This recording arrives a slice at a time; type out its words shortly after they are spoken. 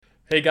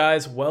Hey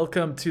guys,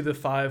 welcome to the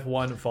 5-1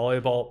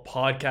 Volleyball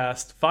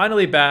Podcast.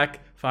 Finally back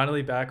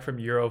from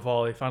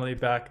Eurovolley, finally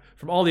back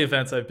from all the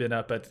events I've been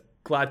at, but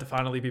glad to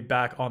finally be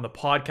back on the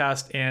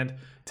podcast. And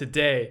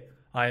today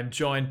I am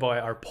joined by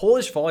our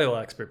Polish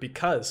volleyball expert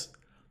because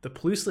the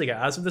Plusliga,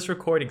 as of this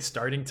recording,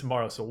 starting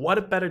tomorrow. So what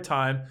a better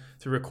time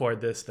to record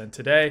this than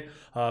today.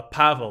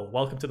 Pavel,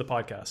 welcome to the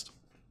podcast.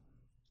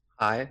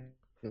 Hi,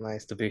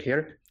 nice to be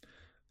here.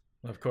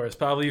 Of course,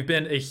 Pavel, you've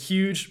been a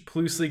huge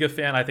Plusliga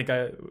fan. I think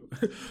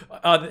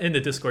in the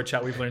Discord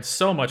chat, we've learned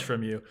so much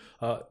from you,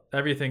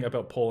 everything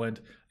about Poland.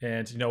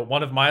 And,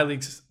 one of my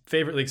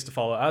favorite leagues to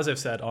follow, as I've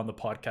said on the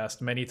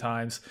podcast many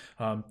times.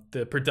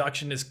 The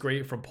production is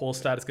great from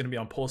Polstat. It's going to be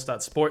on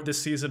Polstat Sport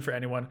this season for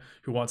anyone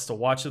who wants to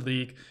watch the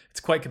league.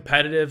 It's quite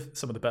competitive,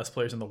 some of the best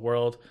players in the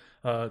world.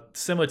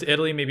 Similar to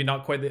Italy, maybe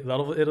not quite the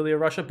level of Italy or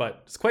Russia,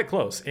 but it's quite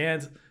close.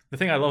 And the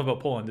thing I love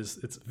about Poland is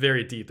it's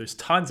very deep. There's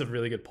tons of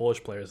really good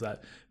Polish players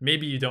that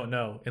maybe you don't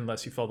know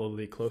unless you follow the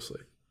league closely.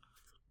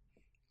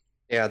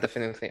 Yeah,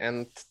 definitely.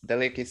 And the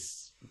league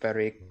is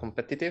very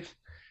competitive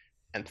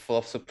and full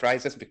of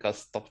surprises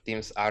because top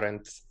teams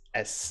aren't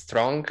as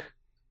strong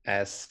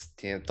as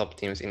the top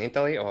teams in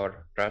Italy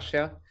or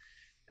Russia.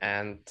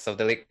 And so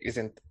the league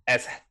isn't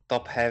as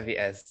top heavy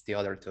as the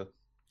other two.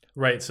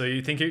 Right. So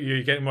you think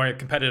you're getting more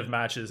competitive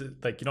matches.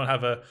 Like you don't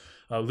have a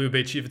Lube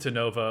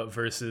Civitanova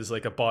versus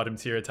like a bottom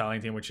tier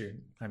Italian team, which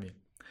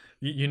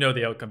you know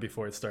the outcome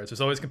before it starts.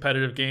 There's always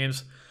competitive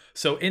games.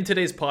 So in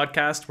today's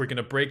podcast, we're going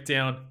to break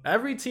down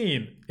every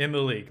team in the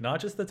league, not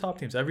just the top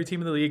teams, every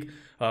team in the league.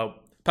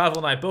 Pavel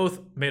and I both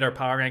made our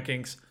power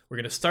rankings. We're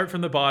going to start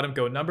from the bottom,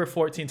 go number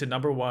 14 to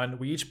number 1.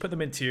 We each put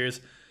them in tiers.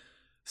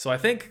 So I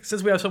think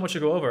since we have so much to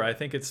go over, I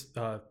think it's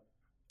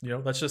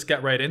let's just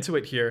get right into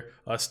it here.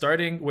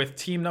 Starting with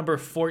team number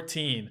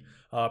 14.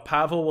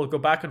 Pavel will go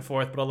back and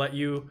forth, but I'll let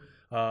you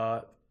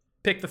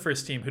pick the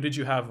first team. Who did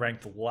you have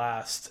ranked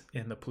last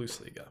in the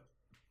Plusliga?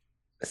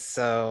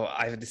 So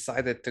I've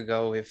decided to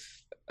go with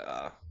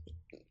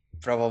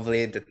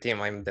probably the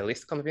team I'm the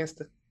least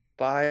convinced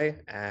by,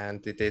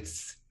 and it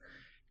is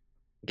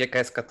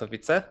GKS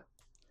Katowice.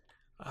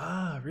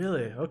 Ah,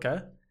 really? Okay.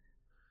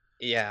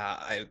 Yeah,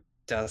 I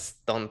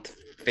just don't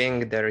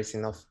think there is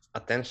enough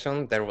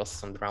attention. There was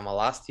some drama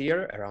last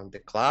year around the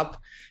club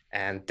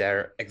and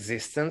their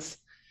existence.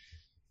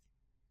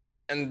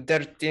 And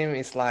their team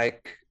is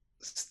like,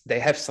 they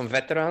have some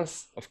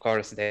veterans. Of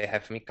course, they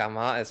have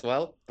Mikama as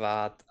well,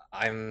 but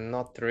I'm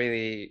not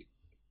really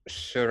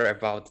sure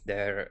about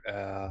their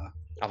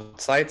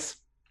outsides.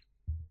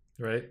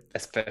 Right.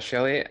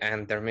 Especially,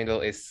 and their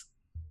middle is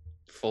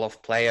full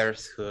of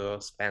players who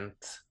spent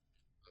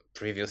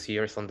previous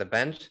years on the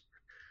bench.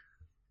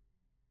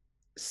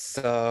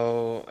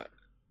 So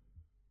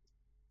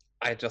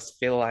I just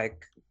feel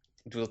like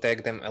it will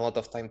take them a lot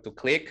of time to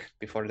click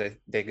before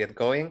they get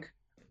going.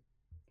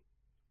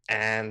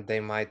 And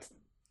they might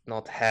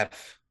not have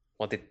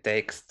what it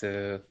takes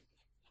to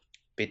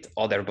beat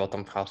other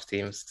bottom half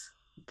teams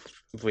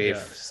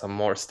with some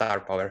more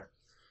star power.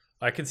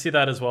 I can see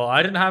that as well.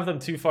 I didn't have them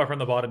too far from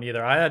the bottom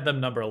either. I had them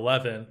number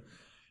 11,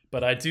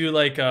 but I do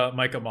like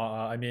Micah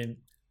Maa. I mean,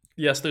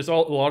 yes, there's a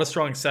lot of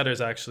strong setters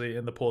actually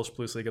in the Polish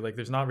Plusliga. Like,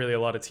 there's not really a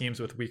lot of teams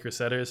with weaker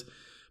setters,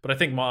 but I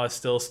think Maa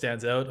still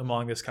stands out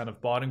among this kind of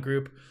bottom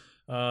group.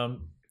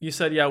 You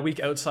said,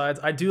 weak outsides.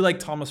 I do like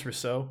Thomas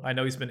Rousseau. I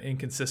know he's been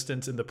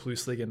inconsistent in the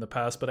Plusliga in the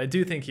past, but I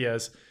do think he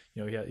has,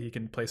 he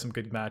can play some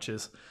good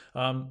matches.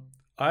 I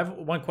have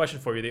one question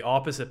for you, the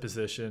opposite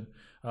position.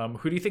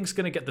 Who do you think is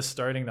going to get the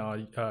starting now?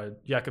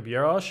 Jakub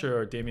Jarosz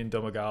or Damian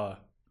Domagala?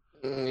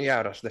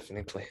 Jarosz,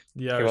 definitely.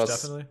 Yeah, he was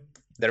definitely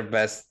their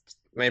best,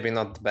 maybe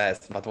not the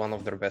best, but one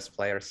of their best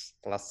players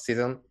last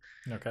season.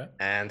 Okay.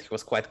 And he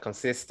was quite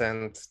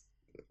consistent.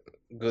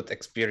 Good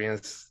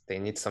experience. They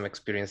need some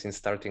experience in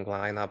starting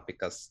lineup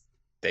because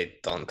they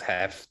don't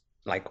have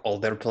like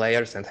older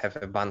players and have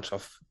a bunch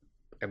of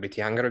a bit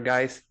younger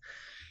guys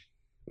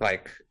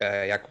like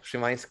Jakub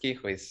Szymański,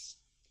 who is,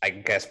 I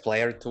guess,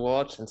 player to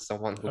watch and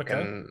someone who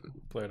can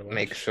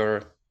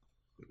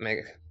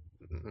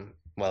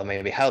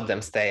maybe help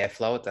them stay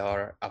afloat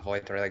or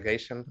avoid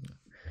relegation.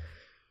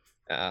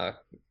 And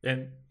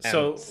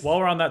while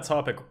we're on that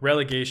topic,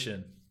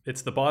 relegation.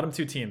 It's the bottom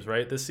two teams,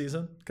 right, this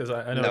season? Because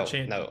I know it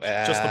changed. No,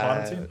 just the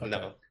bottom team? Okay.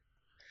 No.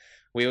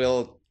 We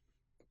will,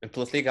 in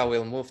Plusliga,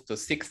 we'll move to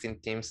 16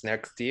 teams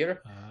next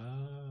year.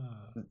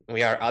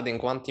 We are adding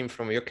one team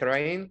from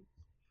Ukraine,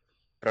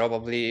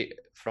 probably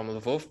from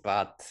Lviv,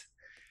 but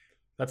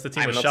that's the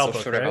team I'm not so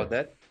sure about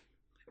that.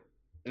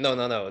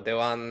 No. The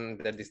one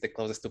that is the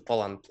closest to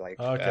Poland, like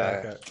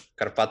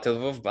Karpaty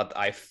Lviv, but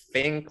I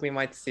think we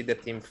might see the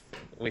team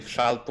with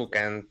Szalpuk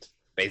and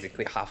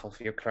basically half of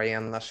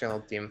Ukrainian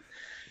national team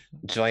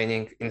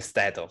joining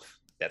instead of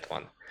that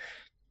one.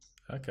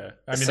 Okay.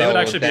 I mean, they would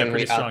actually be a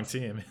pretty strong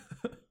team.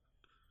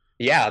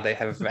 Yeah, they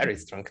have a very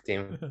strong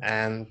team.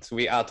 And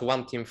we add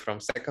one team from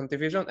second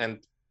division, and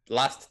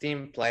last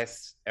team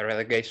plays a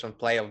relegation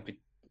playoff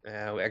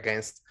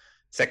against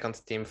second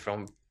team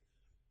from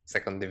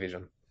second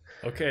division.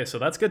 Okay, so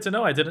that's good to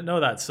know. I didn't know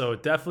that. So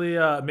definitely,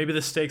 maybe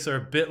the stakes are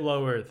a bit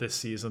lower this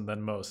season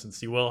than most,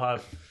 since you will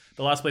have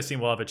the last place team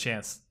will have a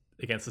chance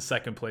against the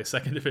second place,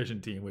 second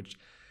division team, which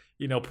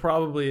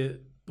probably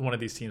one of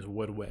these teams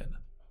would win.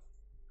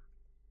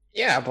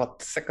 Yeah,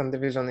 but second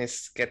division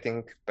is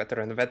getting better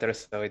and better,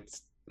 so it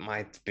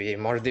might be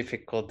more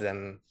difficult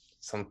than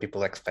some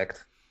people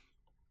expect.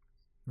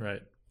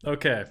 Right.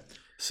 Okay.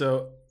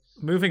 So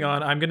moving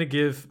on, I'm gonna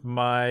give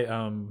my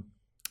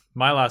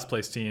last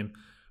place team,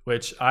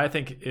 which I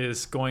think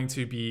is going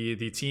to be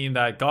the team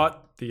that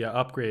got the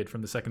upgrade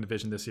from the second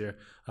division this year,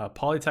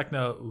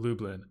 Polytechno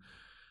Lublin.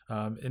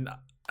 And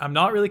I'm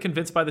not really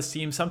convinced by this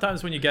team.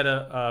 Sometimes when you get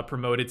a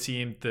promoted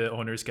team, the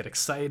owners get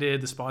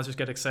excited, the sponsors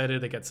get excited,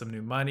 they get some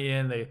new money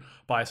in, they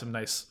buy some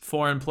nice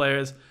foreign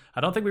players.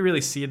 I don't think we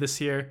really see this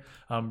here.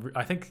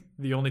 I think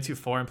the only two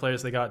foreign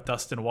players they got,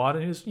 Dustin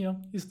Wadden, who's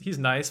he's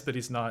nice, but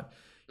he's not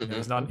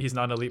he's not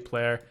an elite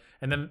player.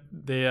 And then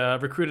they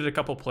recruited a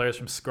couple players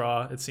from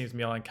Skra. It seems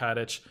Milan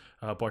Kadic,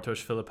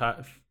 Bartosz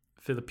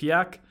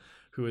Filipiak,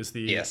 who is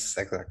the Yes,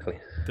 exactly.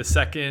 the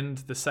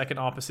second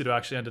opposite who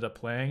actually ended up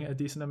playing a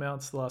decent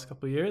amount the last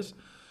couple of years.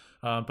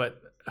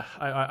 But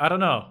I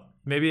don't know.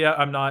 Maybe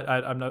I'm not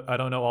I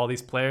don't know all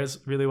these players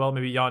really well.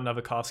 Maybe Jan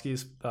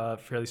Novakovsky's a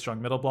fairly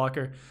strong middle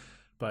blocker,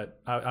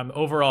 but I'm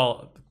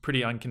overall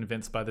pretty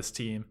unconvinced by this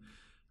team.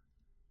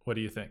 What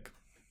do you think?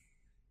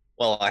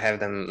 Well, I have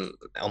them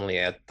only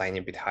a tiny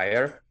bit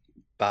higher,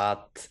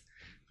 but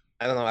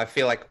I don't know. I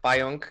feel like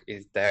Payong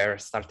is their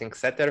starting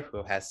setter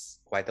who has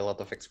quite a lot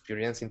of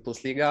experience in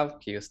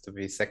Plusliga. He used to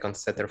be second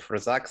setter for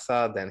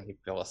Zaksa, then he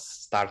was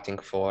starting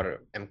for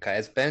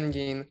MKS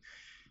Bendin,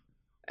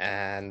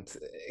 and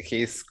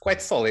he's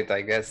quite solid,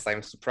 I guess.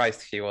 I'm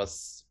surprised he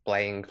was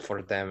playing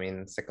for them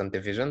in second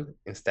division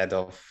instead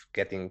of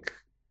getting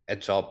a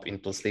job in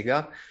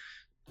Plusliga.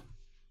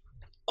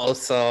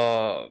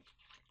 Also,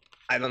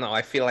 I don't know.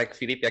 I feel like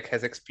Filipiak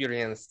has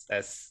experience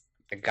as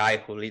a guy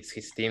who leads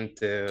his team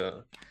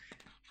to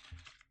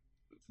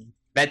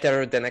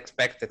better than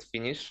expected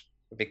finish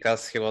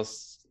because he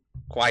was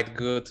quite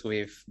good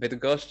with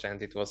Bydgoszcz,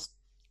 and it was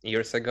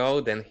years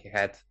ago. Then he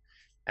had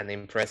an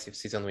impressive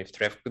season with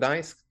Tref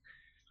Gdańsk.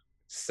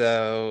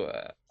 So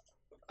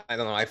I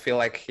don't know. I feel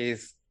like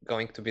he's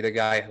going to be the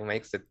guy who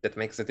makes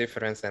the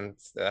difference and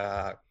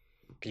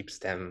keeps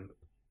them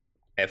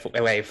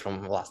away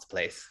from last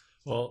place.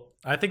 Well,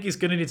 I think he's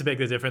going to need to make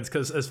the difference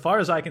because, as far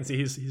as I can see,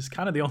 he's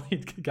kind of the only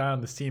guy on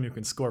this team who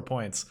can score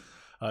points.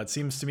 It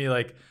seems to me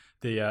like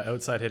the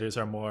outside hitters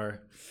are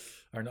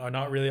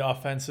not really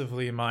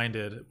offensively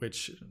minded,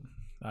 which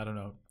I don't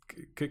know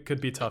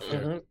could be tough here.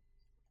 Mm-hmm.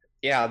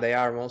 Yeah, they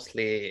are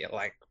mostly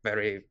like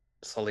very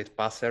solid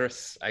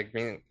passers. I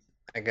mean,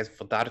 I guess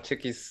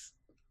Vodarczyk is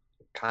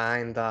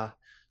kinda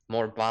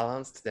more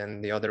balanced than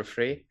the other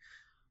three.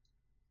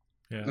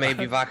 Yeah.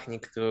 Maybe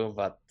Vachnik too,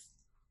 but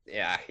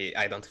yeah,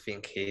 I don't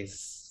think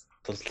he's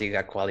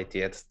Plusliga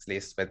quality at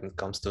least when it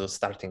comes to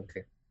starting.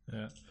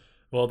 Yeah.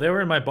 Well, they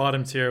were in my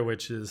bottom tier,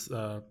 which is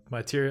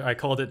my tier. I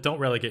called it "Don't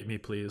relegate me,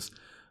 please."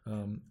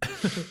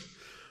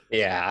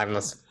 Yeah, I'm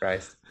not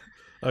surprised.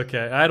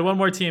 Okay, I had one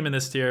more team in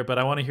this tier, but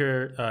I want to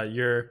hear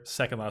your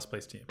second last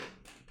place team.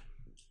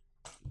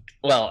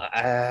 Well,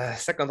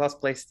 second last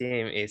place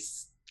team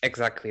is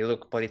exactly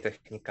Luk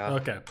Politechnica.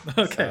 Okay,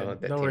 So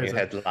the no team worries. you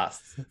had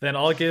last. Then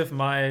I'll give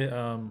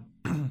my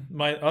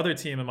my other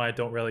team in my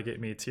 "Don't relegate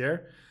me"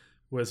 tier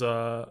was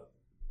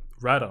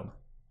Radom,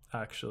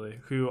 actually,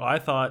 who I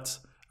thought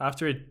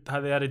after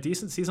they had a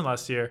decent season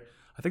last year,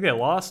 I think they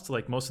lost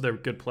like most of their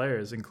good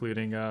players,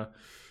 including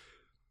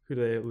who did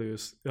they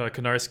lose?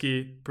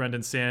 Konarski,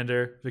 Brendan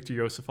Sander, Victor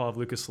Yosifov,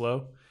 Lucas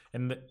Lowe.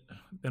 And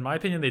in my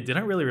opinion, they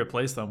didn't really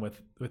replace them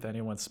with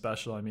anyone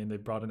special. I mean, they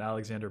brought in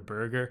Alexander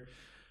Berger,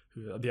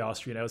 the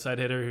Austrian outside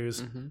hitter,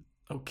 who's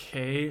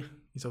okay.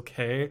 He's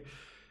okay.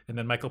 And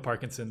then Michael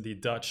Parkinson, the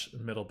Dutch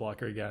middle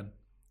blocker again.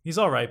 He's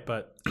all right,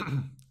 but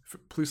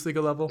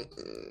Plusliga level,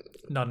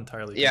 not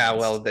entirely. Yeah,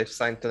 convinced. well, they've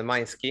signed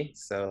Telemański,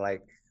 so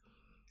like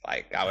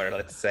our,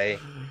 let's say,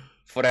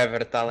 forever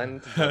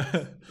talent.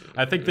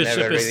 I think the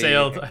never ship has really-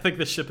 sailed. I think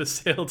the ship has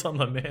sailed on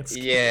Lemansk.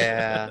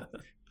 Yeah.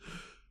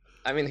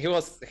 I mean,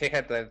 he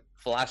had the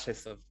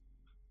flashes of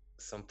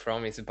some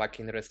promise back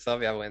in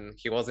Resovia when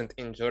he wasn't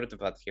injured,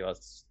 but he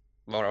was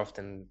more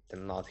often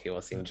than not he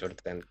was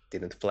injured and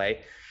didn't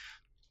play.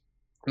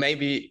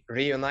 Maybe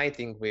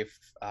reuniting with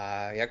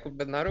Jakub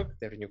Bednaruk,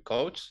 their new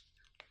coach,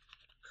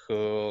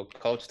 who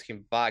coached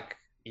him back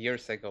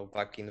years ago,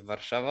 back in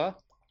Warsaw,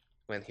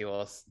 when he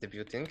was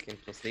debuting in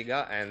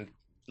Plusliga and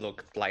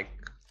looked like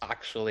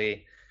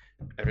actually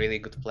a really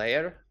good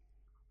player.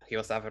 He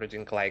was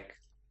averaging like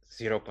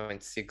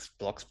 0.6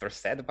 blocks per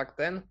set back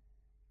then,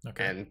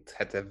 Okay. and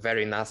had a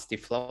very nasty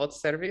float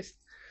service.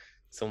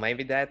 So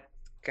maybe that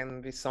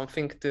can be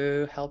something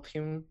to help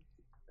him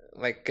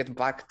like get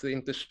back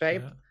into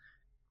shape. Yeah.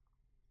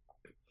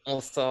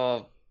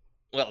 Also,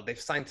 well, they've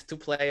signed two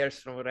players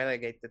from a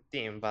relegated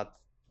team, but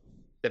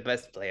the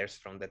best players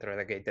from that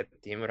relegated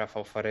team,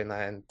 Rafael Farina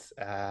and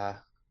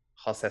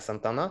Jose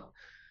Santana,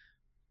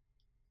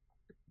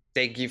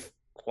 they give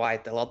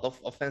quite a lot of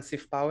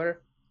offensive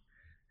power.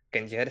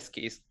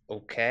 Kędzierski is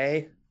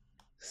okay.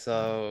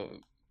 So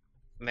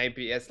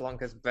maybe as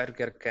long as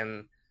Berger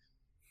can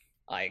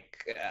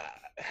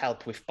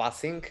help with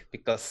passing,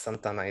 because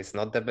Santana is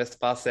not the best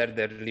passer,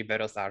 their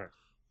liberos are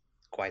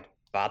quite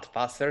bad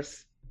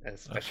passers,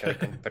 especially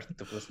compared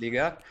to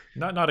Bundesliga.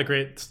 Not a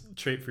great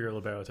trait for your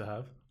libero to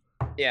have.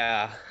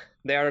 Yeah,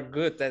 they are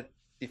good at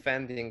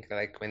defending,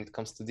 like when it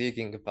comes to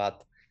digging,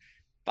 but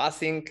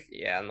passing,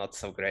 yeah, not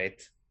so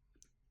great.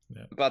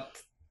 Yeah.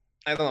 But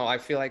I don't know. I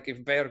feel like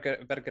if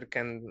Berger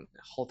can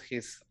hold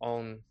his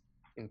own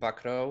in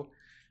back row,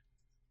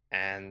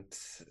 and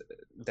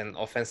then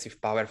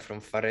offensive power from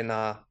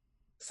Farina,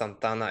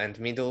 Santana, and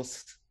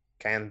middles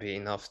can be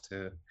enough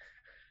to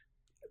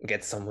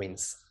get some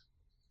wins.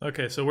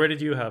 Okay, so where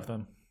did you have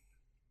them?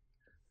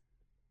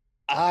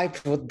 I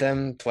put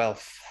them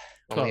 12th,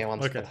 only 12,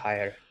 one spot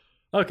higher.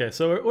 Okay,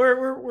 so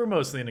we're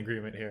mostly in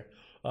agreement here.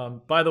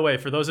 By the way,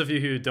 for those of you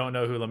who don't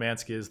know who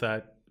Lemansky is,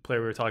 that player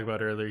we were talking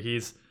about earlier,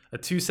 he's a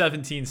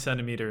 217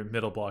 centimeter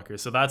middle blocker.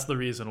 So that's the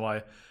reason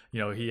why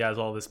he has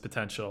all this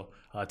potential.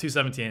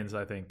 217s,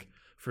 I think,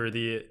 for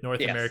the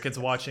North Americans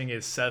watching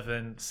is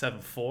 7'4",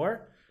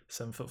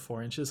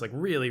 7'4", like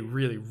really,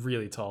 really,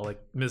 really tall,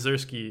 like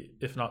Mazurski,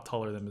 if not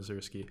taller than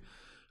Mazurski.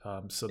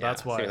 So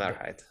that's why. Similar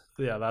height.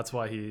 Yeah, that's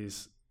why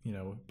he's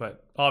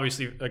but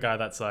obviously a guy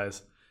that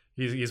size.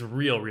 He's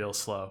real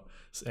slow,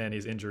 and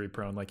he's injury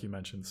prone, like you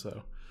mentioned.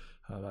 So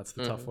that's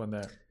the tough one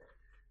there.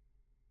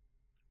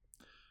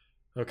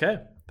 Okay,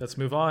 let's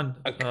move on.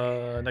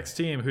 Okay. Next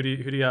team. Who do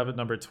you have at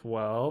number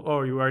 12?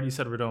 Oh, you already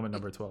said Redome at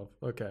number 12.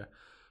 Okay.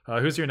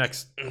 Who's your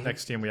next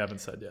team we haven't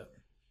said yet?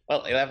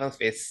 Well,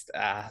 11th is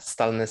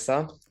Stal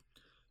Nysa.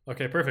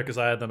 Okay, perfect, because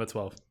I had them at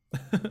 12.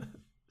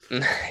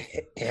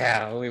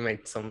 Yeah, we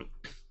made some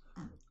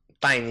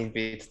tiny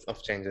bits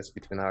of changes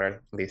between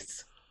our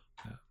lists.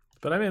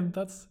 But I mean,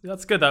 that's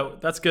good.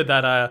 That's good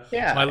that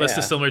my list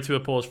is similar to a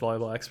Polish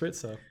volleyball expert,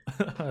 so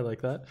I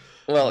like that.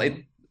 Well,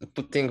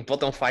 putting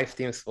bottom 5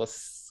 teams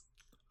was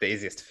the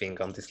easiest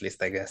thing on this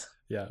list, I guess.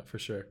 Yeah, for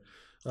sure.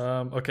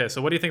 Okay,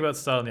 so what do you think about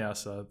Stal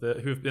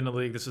Nysa, who've been in the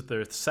league? This is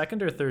their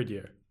second or third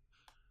year?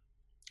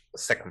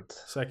 Second.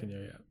 Second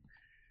year, yeah.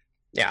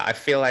 Yeah, I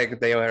feel like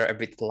they were a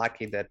bit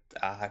lucky that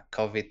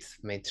COVID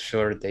made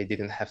sure they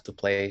didn't have to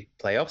play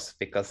playoffs,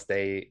 because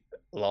they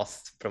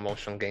lost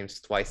promotion games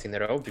twice in a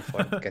row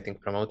before getting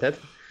promoted.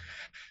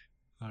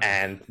 Right.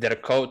 And their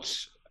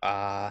coach,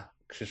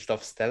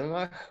 Krzysztof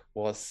Stelmach,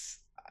 was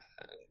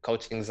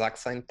coaching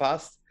Zaksa in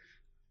past,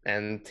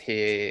 and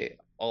he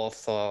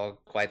also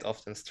quite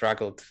often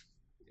struggled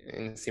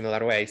in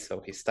similar ways.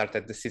 So he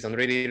started the season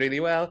really, really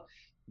well.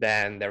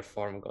 Then their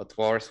form got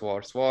worse,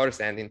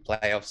 and in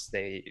playoffs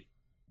they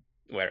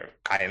were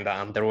kind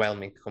of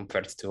underwhelming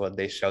compared to what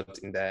they showed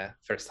in the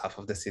first half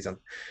of the season.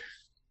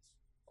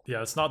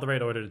 Yeah, it's not the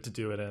right order to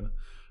do it in.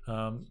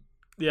 I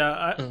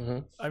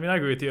mean, I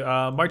agree with you.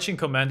 Marcin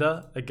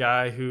Komenda, a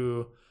guy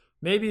who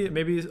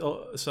maybe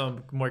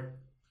some more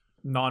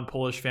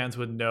non-Polish fans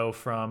would know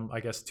from, I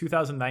guess,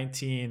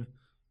 2019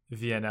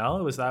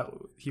 VNL. Was that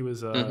he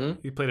was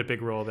he played a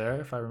big role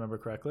there, if I remember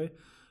correctly.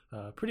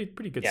 Pretty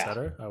good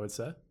setter, I would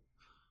say.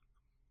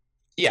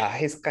 Yeah,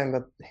 he's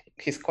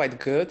quite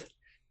good.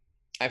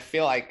 I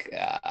feel like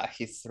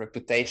his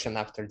reputation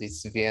after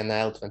this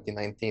VNL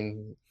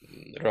 2019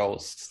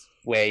 rose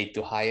way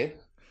too high.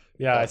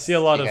 Yeah, I see a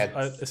lot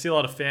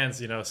of fans,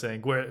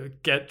 saying,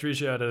 "Get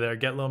Druzhia out of there,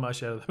 get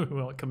Lomash out of there.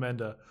 We want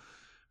Komenda."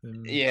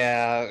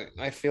 Yeah,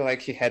 I feel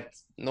like he had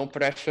no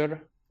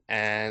pressure,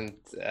 and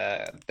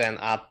then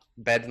add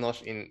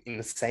Bednosh in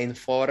insane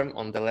form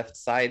on the left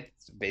side,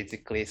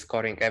 basically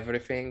scoring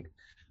everything,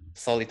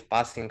 solid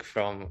passing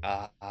from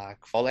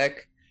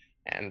Kwolek,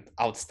 and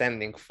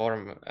outstanding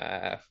form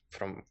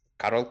from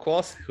Karol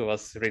Kłos, who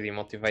was really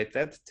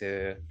motivated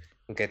to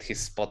get his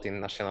spot in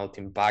national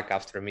team back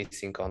after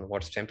missing on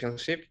World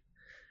Championship.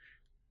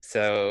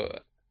 So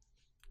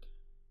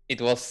it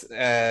was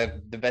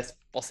the best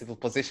possible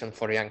position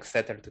for young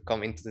setter to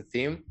come into the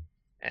team.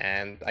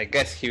 And I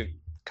guess he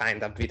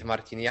kind of beat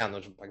Martin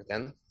Janusz back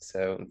then.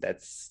 So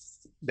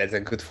that's a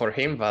good for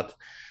him. But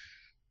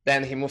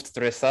then he moved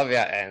to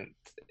Resovia, and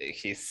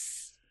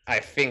I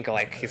think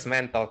his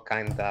mental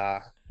kind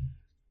of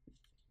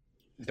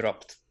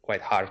dropped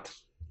quite hard.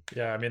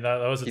 Yeah, I mean, that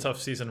was a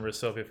tough season in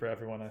Resovia for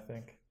everyone, I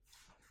think.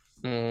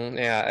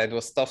 Yeah, it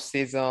was tough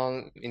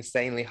season,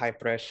 insanely high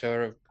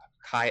pressure,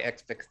 high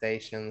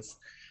expectations.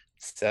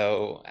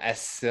 So as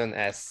soon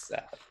as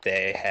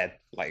they had,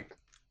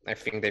 I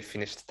think they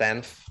finished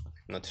 10th,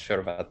 not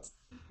sure, but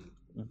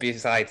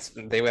besides,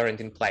 they weren't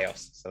in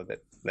playoffs. So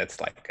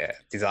that's like a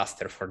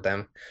disaster for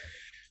them.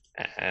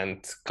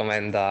 And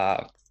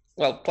Komenda,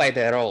 played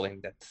a role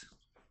in that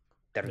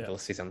terrible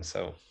season.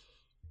 So,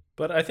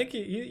 but I think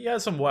he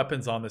has some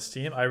weapons on this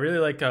team. I really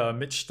like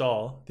Mitch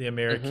Stahl, the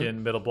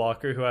American middle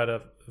blocker, who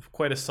had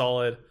quite a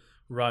solid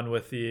run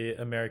with the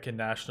American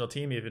national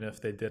team, even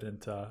if they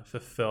didn't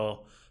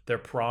fulfill their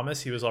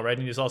promise. He was already,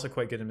 and he was also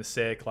quite good in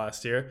Mosaic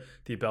last year,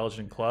 the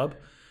Belgian club.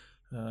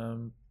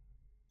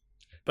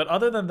 But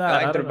other than I that,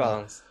 like I their don't know.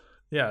 balance.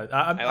 Yeah,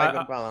 I like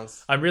their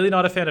balance. I'm really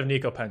not a fan of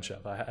Nico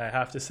Penchev. I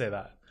have to say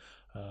that.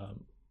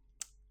 Um,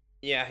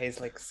 Yeah, he's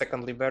like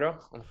second libero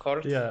on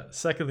court. yeah,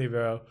 second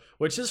libero,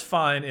 which is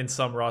fine in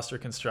some roster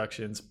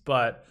constructions,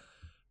 but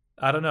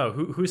I don't know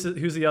who's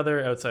the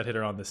other outside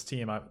hitter on this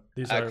team.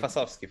 These are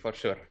Kwasowski for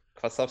sure.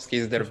 Kwasowski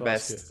is their Kwiatkowski.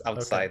 best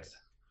outside.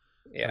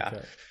 Yeah,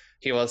 Okay.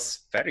 he was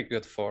very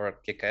good for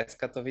GKS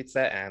Katowice,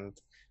 and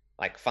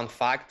like fun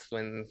fact,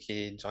 when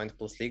he joined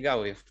Plusliga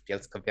with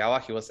Bielsko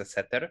Biała, he was a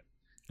setter.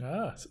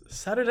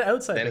 Saturday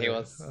outside Then he hitter.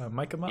 was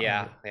Micah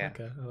yeah.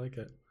 Okay, I like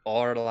it.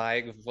 Or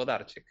like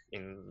Włodarczyk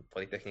in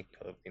Polytechnic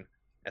Lubin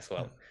as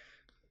well.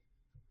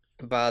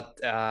 But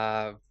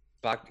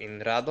back in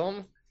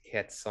Radom, he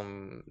had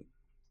some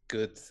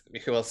good.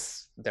 He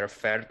was their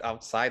third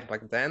outside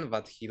back then,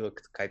 but he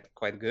looked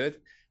quite good.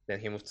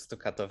 Then he moved to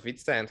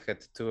Katowice and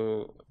had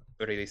 2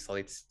 really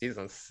solid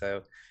seasons.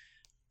 So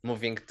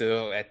moving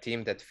to a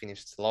team that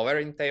finished lower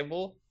in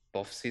table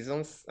both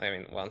seasons, I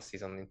mean 1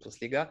 season in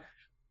Plusliga,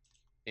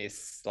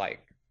 is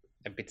like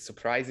a bit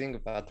surprising,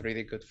 but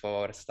really good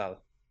for Stal.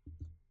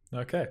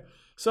 Okay.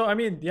 So, I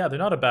mean, yeah, they're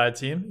not a bad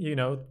team. You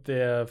know, they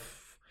have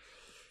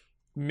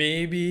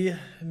maybe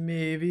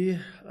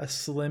a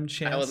slim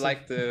chance. I would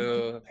like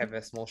to have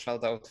a small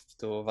shout out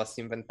to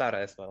Vasim Ventara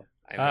as well.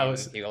 I mean,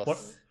 he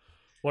was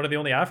one of the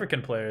only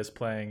African players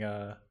playing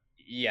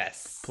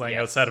yes,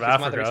 outside of his Africa.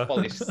 His mother is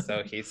Polish,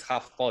 so he's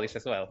half Polish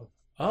as well.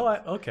 Oh,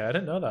 okay, I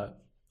didn't know that.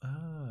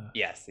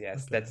 Yes, okay,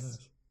 that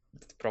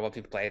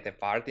probably played a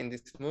part in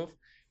this move.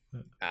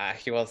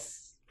 He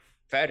was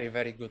very,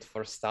 very good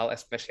for Stal,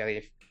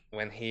 especially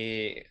when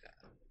he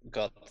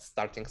got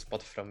starting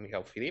spot from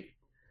Michał Filip.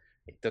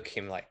 It took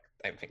him like,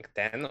 I think,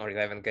 10 or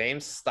 11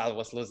 games. Stal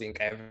was losing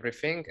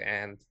everything,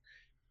 and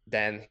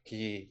then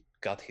he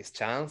got his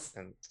chance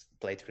and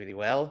played really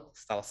well.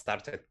 Stal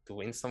started to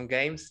win some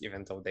games,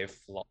 even though they've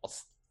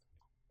lost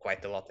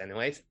quite a lot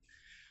anyways.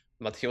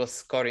 But he was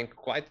scoring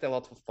quite a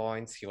lot of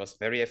points. He was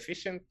very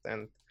efficient,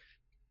 and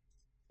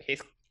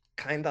he's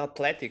kind of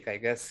athletic. I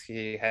guess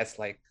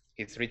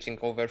he's reaching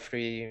over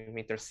 3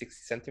 meters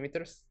 60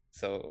 centimeters.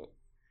 So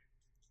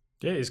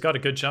yeah, he's got a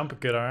good jump, a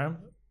good arm.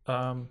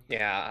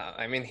 Yeah,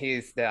 I mean,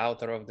 he's the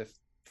author of the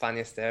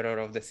funniest error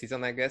of the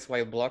season, I guess.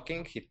 While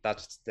blocking, he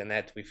touched the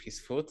net with his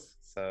foot.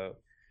 So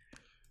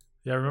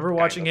yeah, I remember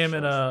watching him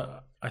in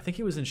I think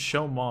he was in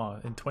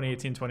Chaumont in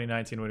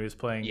 2018-2019 when he was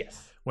playing.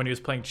 Yes. When he was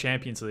playing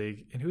Champions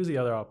League, and who was the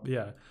other?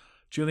 Yeah,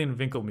 Julian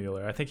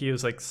Winkelmuller. I think he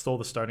was stole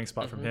the starting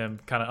spot from him,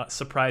 kind of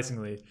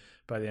surprisingly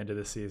by the end of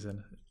the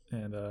season.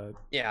 And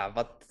yeah,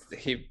 but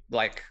he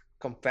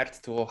compared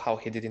to how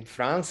he did in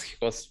France, he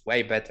was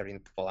way better in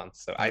Poland.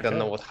 So I don't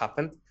know what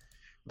happened,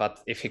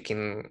 but if he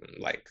can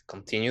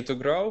continue to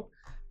grow,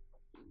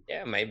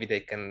 yeah, maybe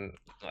they can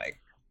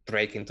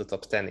break into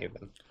top 10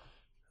 even.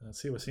 Let's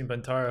see. Wasim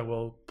Bentara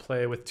will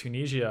play with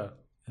Tunisia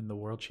in the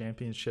World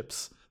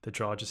Championships. The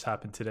draw just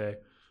happened today.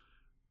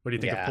 What do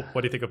you think?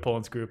 What do you think of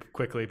Poland's group?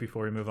 Quickly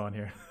before we move on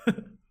here.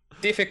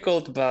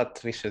 Difficult,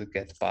 but we should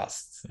get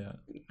past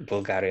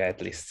Bulgaria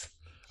at least.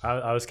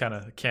 I was kind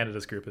of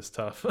Canada's group is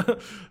tough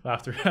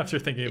after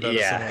thinking about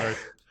it similar.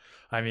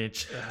 I mean,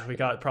 we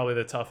got probably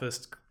the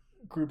toughest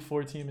Group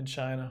 4 team in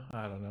China.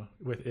 I don't know,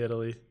 with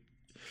Italy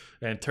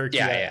and Turkey.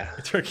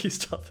 Turkey's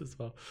tough as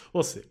well.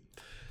 We'll see.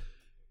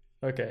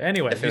 Okay.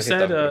 Anyway,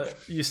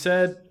 you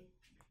said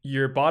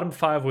your bottom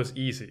 5 was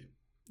easy,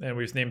 and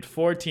we've named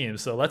 4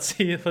 teams. So let's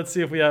see if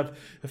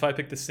I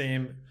pick the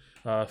same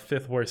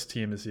 5th worst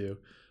team as you.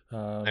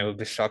 I will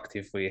be shocked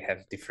if we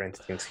have different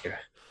teams here.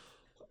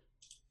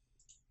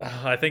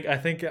 I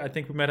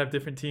think we might have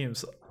different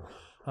teams.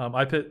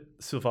 I put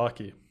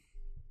Suwałki.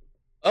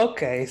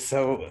 Okay,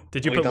 so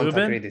did you put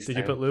Lubin? Did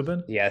you put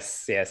Lubin?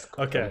 Yes.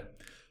 Okay,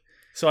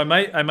 so I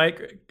might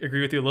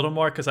agree with you a little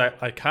more because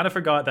I kind of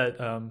forgot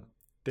that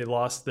they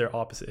lost their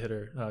opposite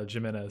hitter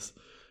Jimenez,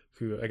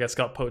 who I guess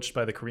got poached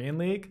by the Korean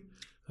League.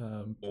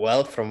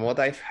 Well, from what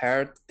I've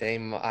heard, they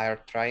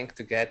are trying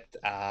to get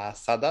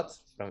Sadat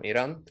from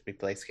Iran to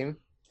replace him.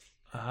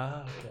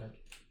 Okay.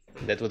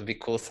 That would be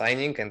cool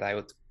signing, and I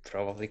would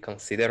probably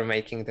consider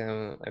making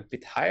them a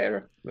bit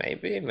higher.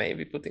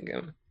 Maybe putting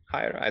them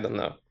higher. I don't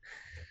know.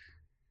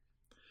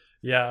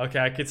 Yeah, okay,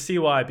 I could see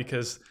why,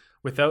 because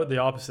without the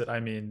opposite, I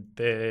mean,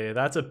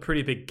 that's a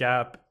pretty big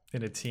gap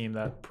in a team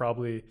that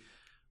probably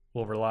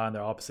will rely on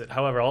their opposite.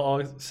 However,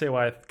 I'll say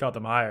why I got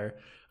them higher.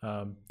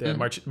 They have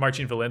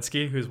Marcin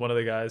Walensky, who's one of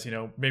the guys,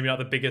 maybe not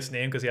the biggest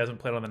name because he hasn't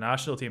played on the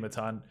national team a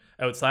ton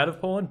outside of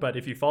Poland, but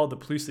if you followed the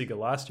Plusliga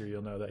last year,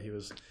 you'll know that he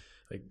was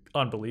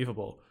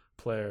unbelievable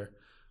player.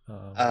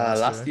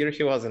 Last year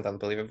he wasn't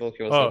unbelievable.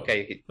 He was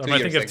okay. I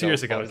think of 2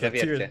 years ago.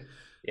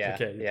 Yeah.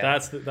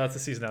 That's the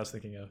season I was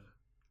thinking of.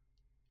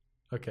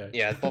 Okay.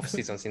 Yeah, both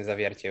seasons in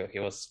Zawiercie, he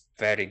was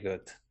very good.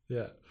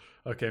 Yeah.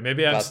 Okay.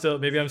 Maybe I'm still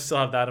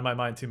have that in my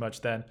mind too much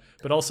then.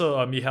 But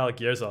also Michal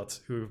Gierzott,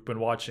 who've been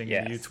watching the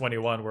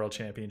U21 World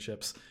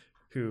Championships.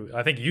 who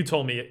I think you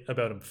told me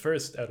about him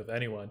first out of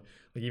anyone,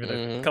 like even a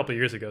Mhm. couple of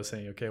years ago,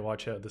 saying, "Okay,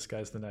 watch out, this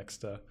guy's the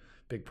next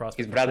big His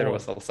prospect for brother Poland."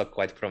 was also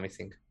quite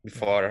promising Yeah.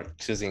 before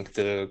choosing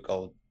to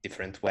go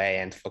different way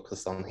and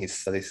focus on his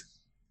studies.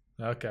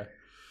 Okay,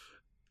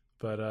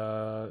 but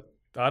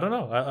I don't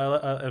know.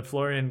 And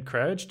Florian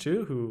Krejci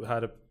too, who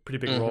had a pretty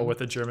big role Hmm. with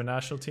the German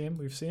national team.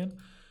 We've seen.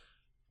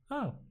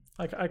 Oh,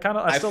 I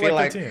I still feel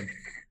like their like, team.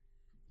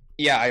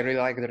 yeah, I really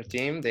like their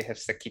team. They have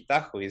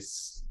Sekita, who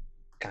is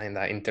kind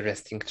of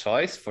interesting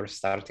choice for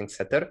starting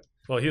setter.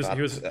 Well, But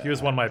he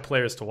was one of my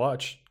players to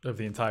watch of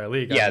the entire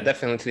league. I yeah, mean,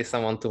 definitely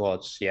someone to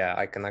watch. Yeah,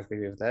 I can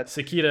agree with that.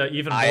 Sakita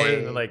even more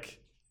than I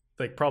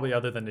like probably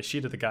other than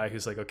Nishida, the guy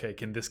who's like, okay,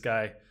 can this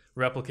guy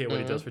replicate what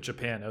he does mhm. for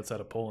Japan outside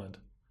of Poland?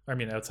 I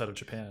mean, outside of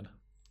Japan.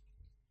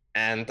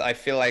 And I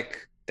feel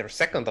like their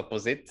second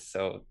opposite,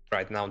 so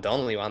right now the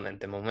only one at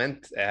the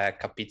moment,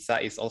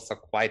 Kapica is also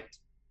quite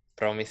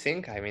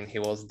promising. I mean, he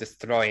was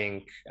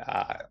destroying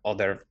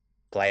other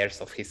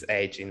players of his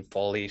age in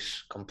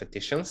Polish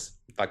competitions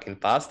back in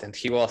past, and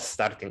he was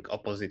starting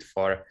opposite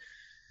for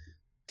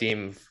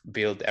team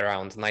built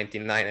around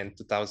 99 and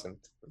 2000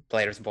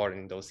 players born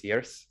in those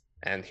years.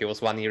 And he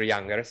was 1 year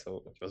younger,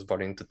 so he was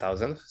born in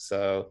 2000.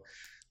 So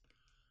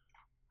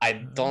I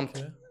don't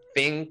Okay.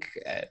 think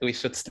we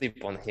should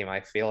sleep on him.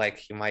 I feel like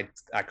he might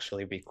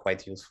actually be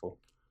quite useful.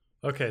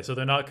 Okay, so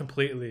they're not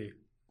completely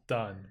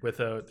done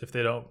without if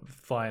they don't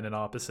find an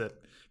opposite.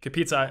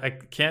 Kapitsa, I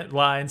can't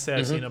lie and say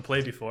I've seen Mhm. him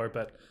play before,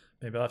 but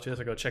maybe I'll have to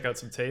just go check out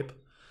some tape.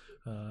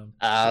 Um,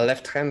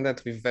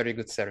 Left-handed with very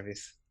good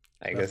service.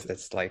 I guess left,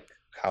 that's like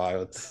how I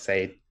would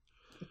say it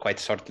quite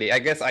shortly. I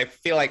guess I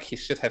feel like he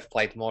should have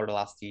played more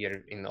last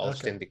year in okay,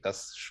 Austin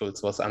because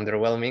Schultz was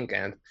underwhelming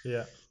and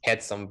yeah,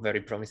 had some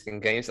very promising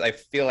games. I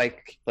feel like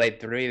he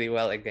played really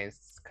well against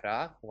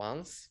Skra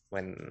once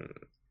when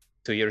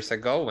 2 years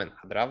ago when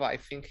Hadrava, I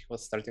think,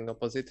 was starting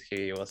opposite.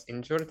 He was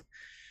injured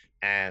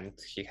and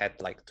he had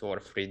like 2 or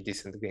 3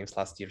 decent games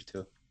last year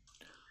too.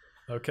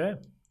 okay.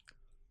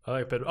 I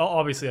like, but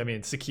obviously, I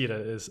mean, Sakita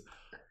is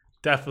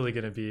definitely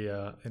going to be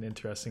an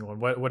interesting one.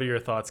 What are your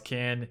thoughts?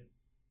 Can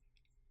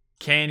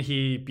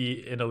he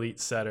be an elite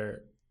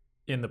setter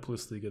in the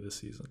Plus Liga this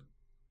season?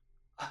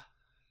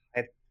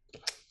 I,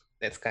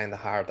 that's kind of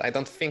hard. I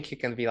don't think he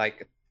can be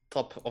like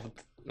top of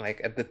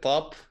like at the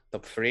top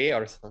 3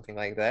 or something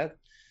like that,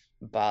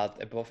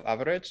 but above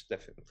average,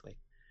 definitely.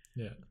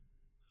 Yeah.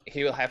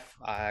 He will have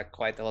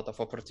quite a lot of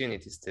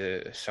opportunities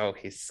to show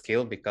his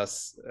skill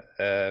because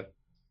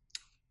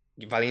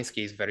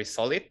Walinski is very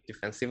solid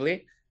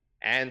defensively,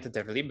 and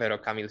their libero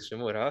Kamil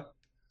Shimura,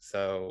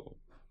 so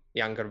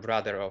younger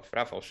brother of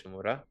Rafał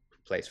Shimura, who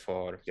plays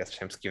for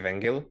Jastrzębski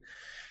Węgiel,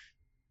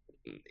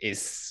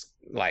 is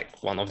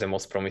like one of the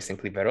most promising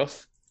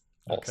liberos.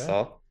 Okay.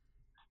 Also,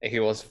 he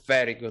was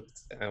very good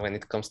when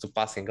it comes to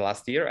passing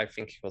last year. I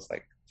think he was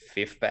like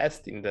 5th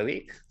best in the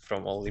league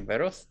from all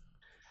liberos,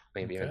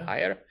 maybe even Okay.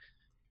 higher.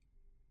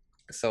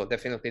 So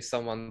definitely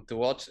someone to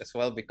watch as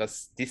well,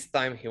 because this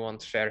time he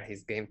won't share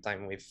his game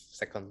time with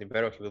second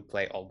libero. He will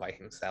play all by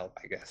himself,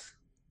 I guess.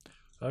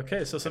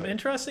 Okay. So some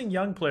interesting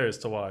young players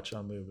to watch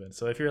on Movement.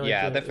 So if you're like,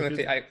 Yeah, if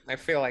definitely. you're, I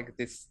feel like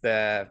this is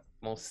the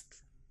most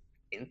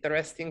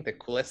interesting, the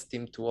coolest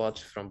team to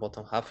watch from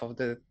bottom half of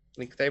the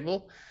league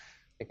table,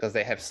 because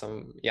they have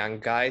some young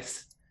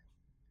guys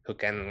who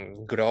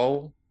can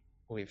grow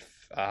with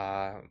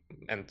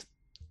and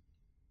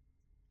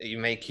you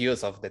make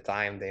use of the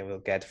time they will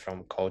get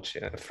from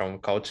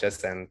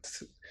coaches and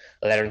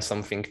learn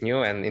something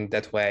new, and in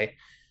that way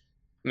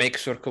make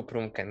sure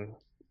Cuprum can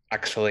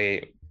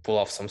actually pull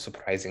off some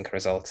surprising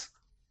results.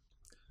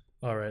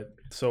 all right.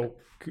 So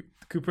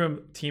Cooper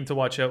team to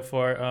watch out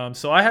for.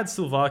 So I had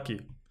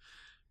Slovaki,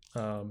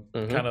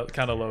 Mm-hmm.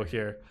 kind of low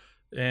here,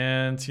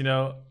 and you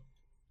know,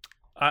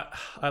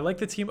 I like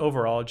the team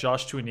overall.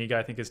 Josh Tuaniga,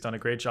 I think, has done a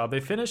great job. They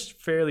finished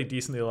fairly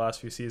decently the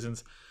last few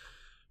seasons,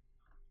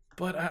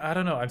 but I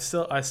don't know.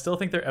 I still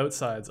think their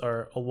outsides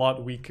are a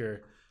lot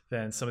weaker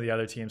than some of the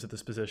other teams at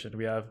this position.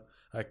 We have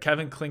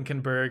Kevin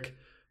Klinkenberg,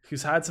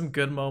 who's had some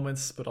good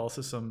moments, but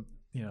also some,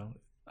 you know,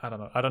 I don't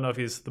know. I don't know if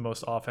he's the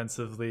most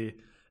offensively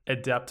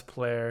adept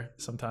player.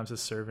 Sometimes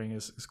his serving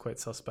is quite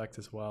suspect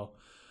as well.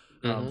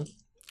 Mm-hmm.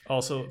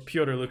 Also,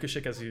 Pyotr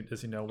Lukashik, as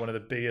you know, one of the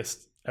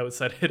biggest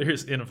outside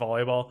hitters in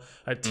volleyball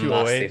at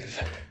 208.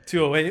 Massive.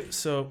 208.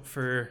 So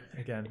for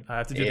again, I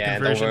have to do the Yeah,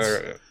 and conversions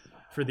over.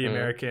 for the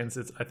Americans.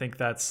 It's I think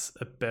that's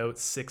about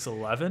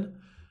 6'11",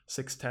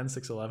 6'10",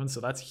 6'11".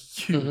 So that's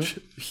huge,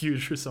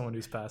 huge for someone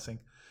who's passing.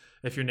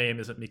 If your name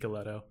isn't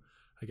Micheletto,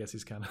 I guess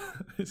he's kind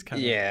of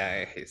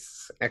Yeah,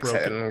 he's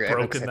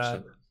broken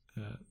that.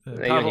 Yeah.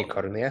 a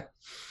unicorn, yeah.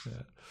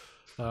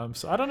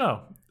 So I don't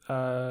know.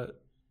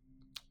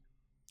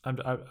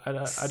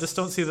 I just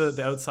don't see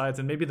the outsides,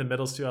 and maybe the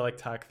middles too. I like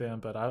Takvam,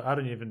 but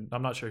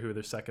I'm not sure who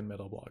their second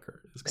middle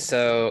blocker is going to be.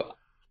 So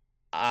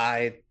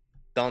I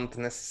don't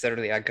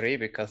necessarily agree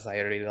because I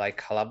really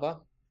like Halaba,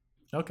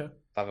 Okay.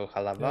 Pavel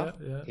Halaba.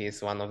 Yeah.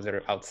 He's one of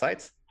their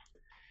outsides.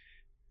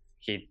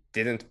 He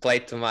didn't play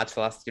too much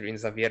last year in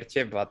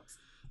Zawiercie, but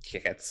he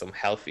had some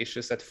health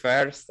issues at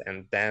first,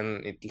 and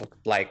then it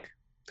looked like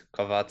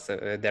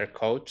Kovac, their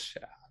coach,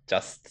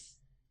 just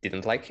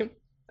didn't like him.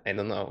 I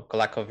don't know.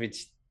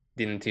 Kolakovic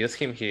didn't use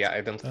him.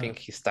 I don't think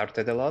he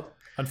started a lot.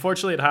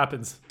 Unfortunately, it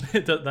happens.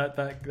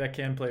 that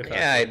can play a factor.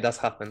 Yeah, it does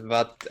happen.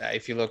 But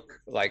if you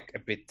look like a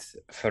bit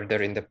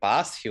further in the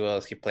past,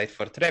 he played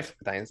for Tref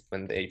Gdańsk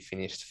when they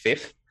finished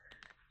 5th,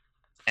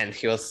 and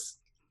he was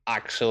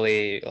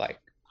actually like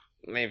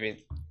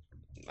maybe,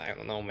 I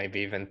don't know,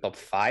 maybe even top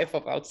 5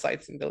 of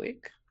outsides in the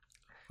league.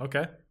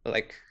 Okay.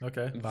 Like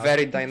wow.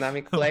 Very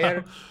dynamic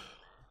player.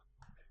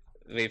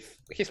 With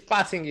his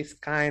passing is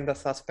kind of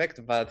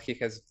suspect, but he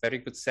has very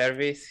good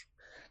service.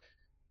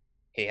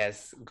 He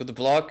has good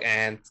block,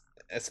 and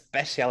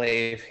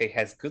especially if he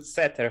has good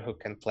setter who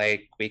can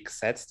play quick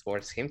sets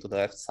towards him to the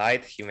left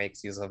side, he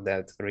makes use of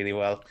that really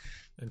well.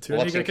 And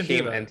watching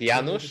him and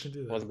Janusz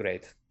was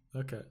great.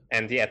 Okay.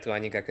 And yeah,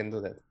 Tuaniga can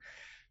do that.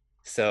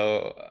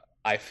 So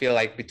I feel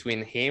like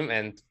between him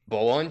and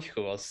Bologna,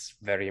 who was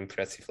very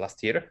impressive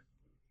last year.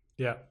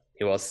 Yeah.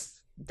 He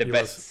was the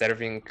best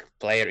serving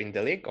player in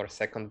the league, or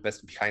second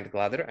best behind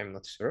Glader, I'm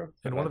not sure.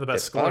 And one of the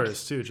best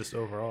scorers too, just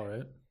overall,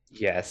 right?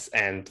 Yes,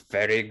 and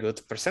very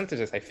good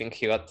percentages. I think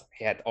he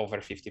had over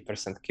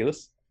 50%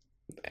 kills,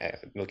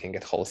 looking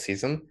at whole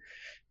season.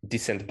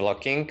 Decent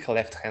blocking,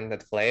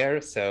 left-handed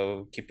player,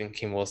 so keeping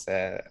him was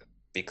a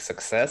big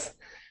success.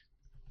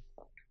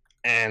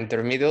 And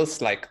their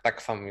middles, like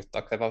Takfam, you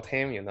talked about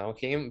him, you know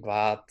him,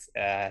 but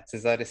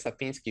Cezary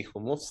Sapinski, who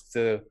moves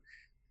to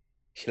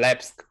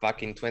Chlebsk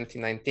back in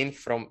 2019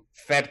 from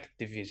 3rd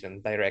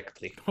division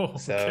directly.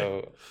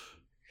 So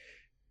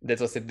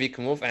that was a big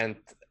move. And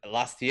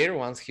last year,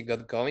 once he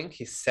got going,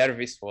 his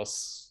service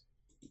was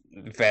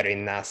very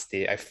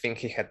nasty. I think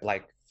he had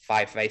like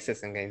 5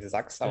 aces against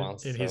Zaksa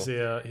once. And he's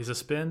a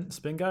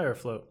spin guy or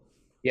float?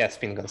 Yeah,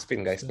 spin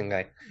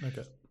guy.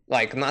 Okay.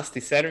 Like nasty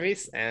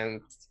service,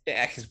 and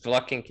yeah, his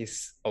blocking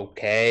is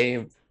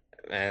okay,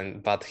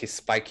 but his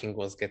spiking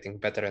was getting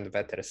better and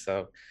better.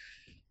 So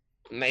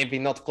maybe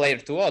not player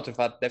to watch,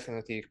 but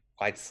definitely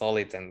quite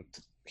solid, and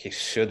he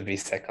should be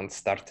second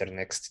starter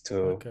next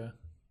to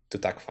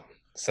Takfam.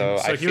 So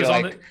I feel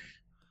like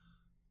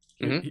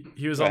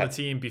he was on the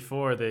team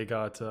before they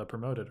got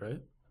promoted, right?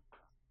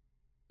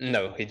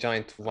 No, he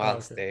joined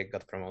once they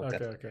got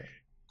promoted. Okay.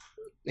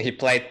 He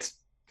played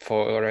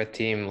for a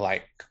team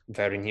like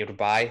very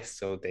nearby,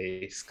 so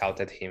they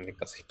scouted him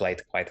because he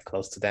played quite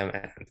close to them,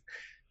 and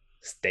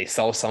they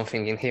saw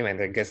something in him, and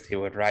I guess they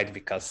were right,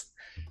 because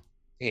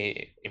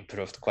he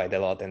improved quite a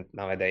lot, and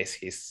nowadays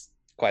he's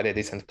quite a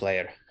decent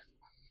player.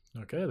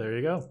 Okay, there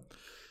you go.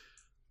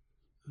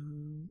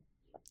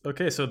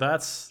 Okay, so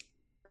that's,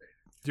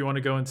 do you want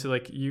to go into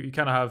like, you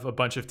kind of have a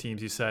bunch of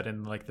teams you said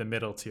in like the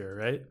middle tier,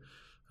 right?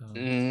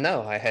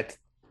 No, I had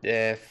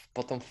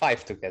bottom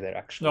 5 together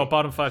actually. No,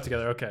 bottom 5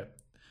 together. Okay.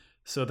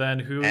 So then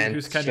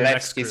who's kind of your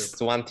next group? Is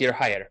 1 tier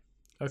higher.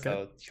 Okay.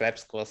 So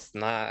Chlebsk was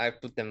I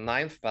put them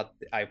 9th, but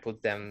I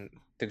put them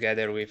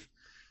together with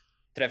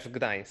Tref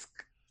Gdańsk.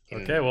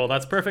 Okay, well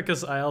that's perfect,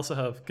 because I also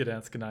have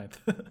Gdansk 9th.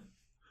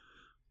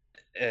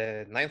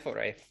 9th or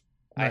 8th?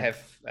 I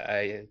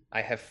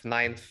have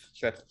 9th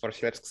for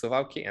Chlebsk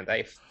Suwałki and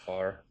 8th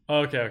for.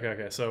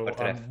 Okay. So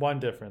one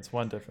difference.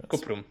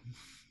 Cuprum.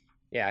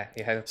 Yeah,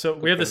 you have. So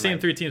we have the same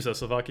 3 teams though: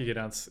 Suwałki,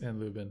 Gdansk, and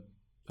Lubin.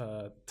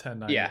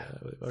 10-9. Yeah.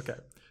 Okay.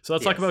 So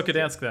let's talk about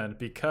Gdansk then,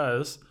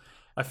 because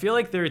I feel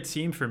like they're a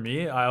team for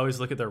me. I always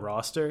look at their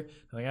roster,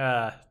 I'm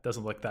like,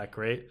 doesn't look that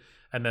great.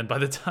 And then by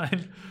the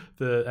time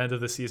the end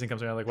of the season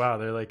comes around, like, wow,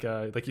 they're like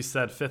you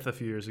said, 5th a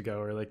few years ago,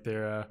 or like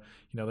they're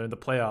they're in the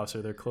playoffs,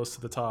 or they're close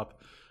to the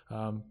top.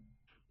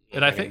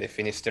 And I think they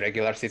finished the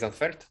regular season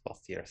 3rd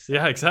last year. So.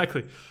 Yeah,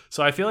 exactly.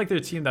 So I feel like they're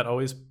a team that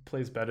always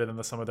plays better than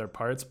the sum of their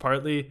parts.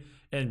 Partly,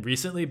 and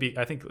recently,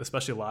 I think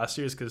especially last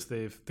year, is because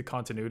the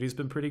continuity's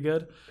been pretty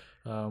good,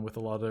 with a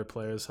lot of their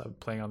players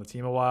playing on the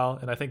team a while.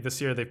 And I think this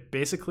year they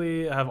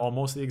basically have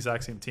almost the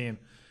exact same team,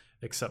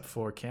 except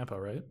for Kampa,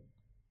 right?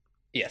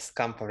 Yes,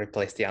 Kampa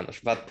replaced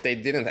Janusz, but they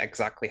didn't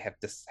exactly had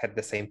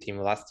the same team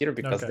last year,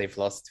 because they've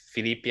lost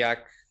Filipiak,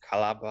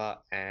 Kalaba,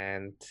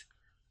 and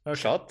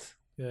Shot.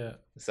 Yeah.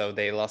 So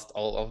they lost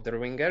all of their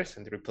wingers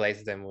and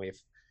replaced them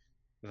with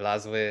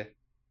Vlaswy,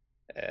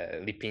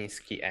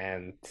 Lipinski,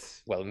 and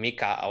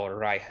Mika or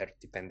Reichert,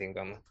 depending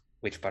on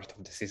which part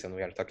of the season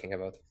we are talking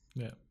about.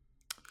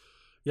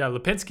 Yeah,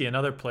 Lipinski,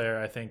 another player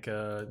I think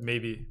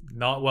maybe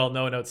not well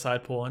known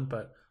outside Poland,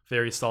 but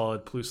very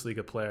solid Plus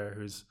Liga player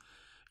who's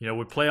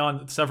would play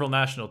on several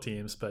national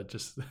teams, but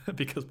just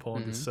because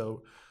Poland is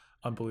so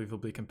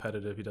unbelievably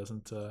competitive, he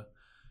doesn't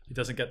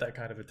get that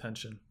kind of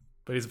attention.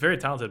 But he's a very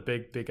talented,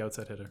 big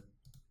outside hitter.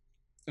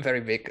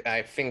 Very big.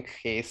 I think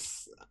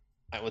he's,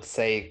 I would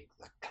say,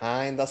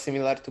 kind of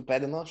similar to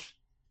Bednosh.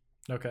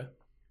 Okay.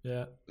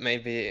 Yeah.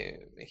 Maybe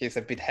he's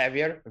a bit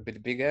heavier, a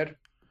bit bigger,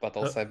 but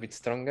also a bit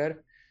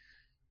stronger.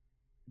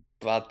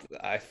 But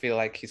I feel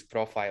like his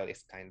profile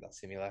is kind of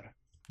similar.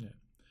 Yeah.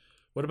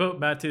 What about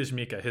Mateusz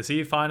Mika? Has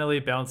he finally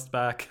bounced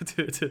back Oh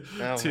to that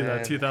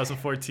man,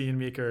 2014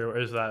 Mika, or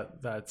is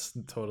that's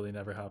totally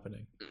never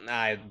happening?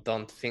 I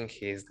don't think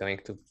he's going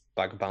to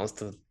back bounce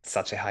to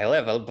such a high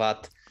level,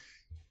 but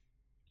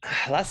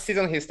last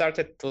season he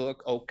started to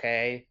look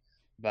okay,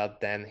 but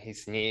then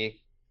his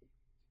knee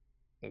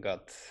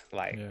got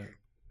like Yeah.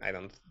 I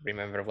don't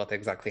remember what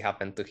exactly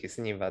happened to his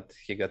knee, but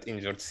he got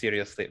injured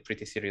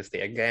pretty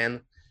seriously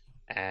again,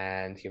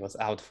 and he was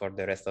out for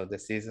the rest of the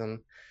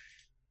season.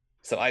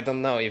 So I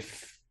don't know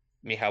if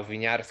Michał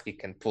Winiarski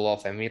can pull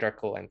off a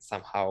miracle and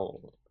somehow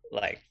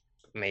like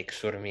make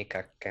sure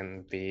Mika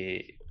can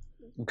be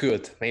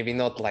good. Maybe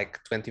not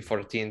like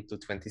 2014 to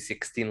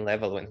 2016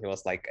 level when he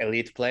was like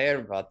elite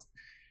player, but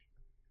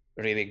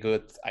really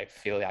good. I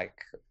feel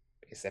like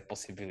is a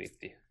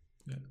possibility.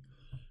 Yeah.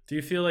 Do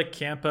you feel like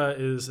Kampa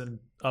is an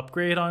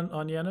upgrade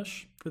on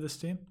Janusz for this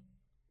team?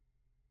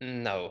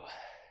 No,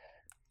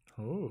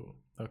 Oh,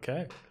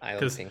 okay. I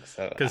don't think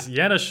so. Because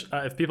Janusz,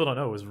 if people don't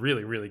know, was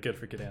really, really good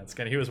for Gdansk,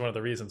 and he was one of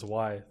the reasons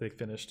why they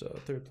finished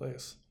third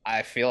place.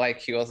 I feel like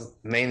he was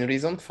main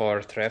reason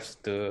for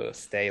Trevs to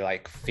stay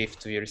like 5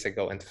 2 years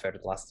ago and third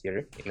last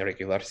year in the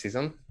regular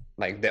season.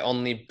 Like the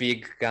only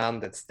big gun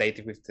that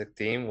stayed with the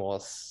team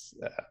was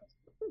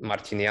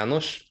Marcin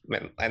Janusz,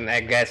 and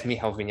I guess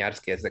Michał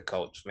Winiarski as the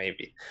coach.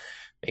 Maybe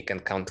we can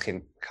count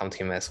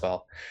him as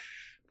well.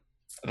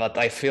 But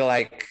I feel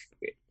like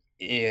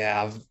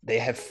they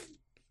have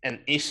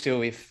an issue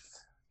with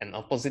an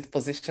opposite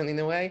position in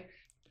a way.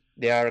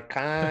 They are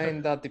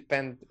kind of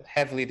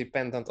heavily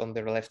dependent on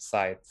their left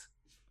side.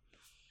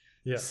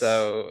 Yes.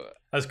 So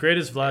as great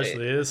as Vlasic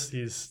is,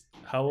 he's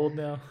how old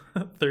now?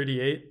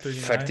 38,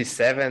 39?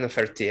 37,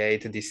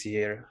 38 this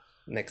year.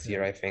 Next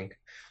year, I think.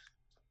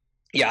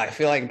 Yeah, I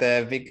feel like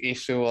the big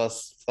issue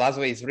was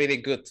Vlasic is really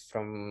good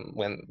from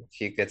when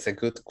he gets a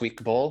good quick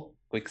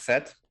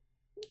set.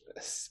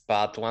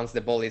 But once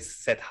the ball is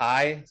set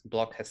high,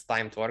 block has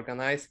time to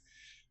organize,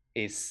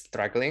 he's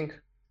struggling.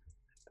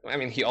 I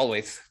mean, he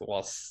always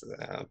was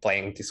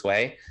playing this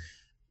way,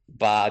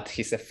 but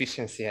his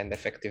efficiency and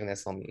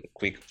effectiveness on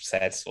quick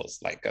sets was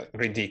like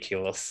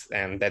ridiculous.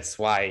 And that's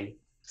why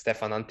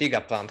Stefan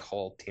Antiga planned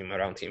whole team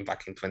around him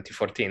back in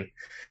 2014.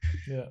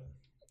 Yeah.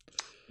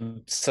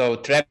 So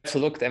Trevs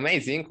looked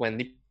amazing when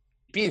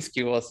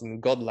Lipinski was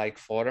in godlike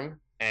form,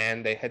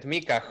 and they had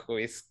Mika, who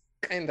is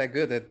kind of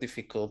good at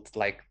difficult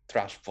like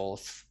trash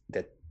balls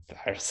that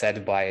are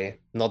set by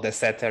not a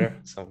setter.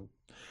 So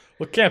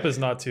well, Camp is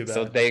not too bad.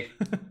 So they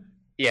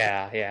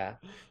yeah.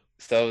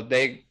 So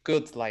they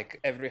could like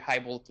every high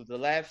ball to the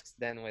left,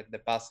 then when the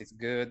pass is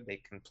good, they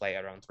can play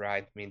around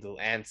right, middle,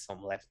 and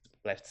some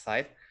left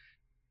side.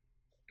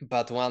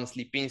 But once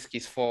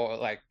Lipinski's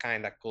like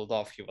kind of cooled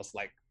off, he was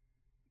like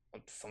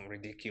at some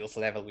ridiculous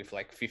level with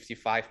like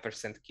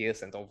 55%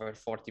 kills and over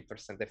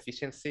 40%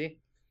 efficiency.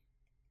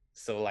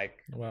 So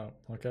like wow,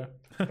 okay.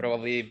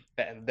 probably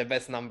the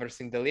best numbers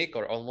in the league,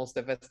 or almost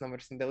the best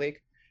numbers in the league.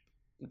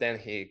 Then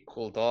he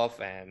cooled off,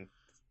 and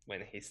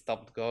when he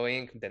stopped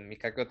going, then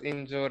Mika got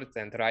injured,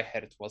 and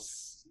Reichert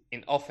was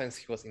in offense,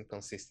 he was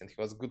inconsistent.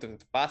 He was good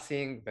at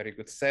passing, very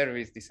good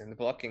service, decent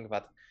blocking,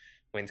 but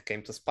when it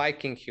came to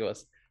spiking, he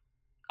was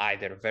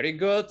either very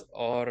good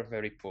or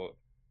very poor,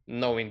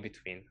 no in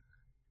between.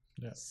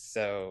 Yeah.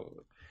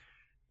 So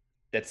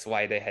that's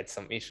why they had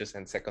some issues,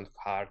 and second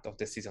part of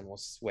the season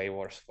was way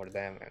worse for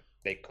them, and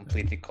they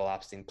completely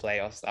collapsed in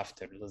playoffs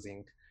after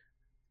losing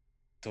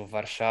to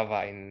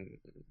Warszawa in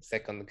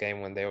second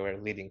game when they were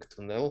leading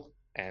 2-0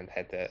 and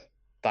had a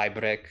tie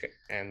break,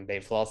 and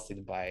they've lost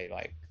it by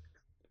like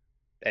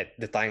at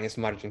the tiniest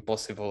margin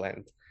possible,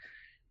 and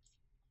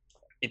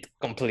it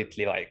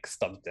completely like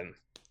stopped them.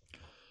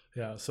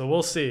 Yeah, so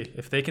we'll see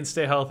if they can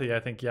stay healthy. I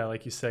think, yeah,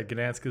 like you said,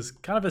 Gdansk is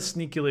kind of a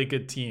sneakily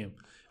good team.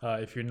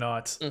 If you're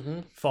not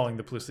following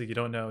the Plus League, you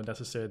don't know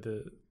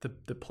necessarily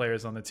the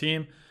players on the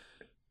team.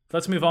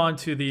 Let's move on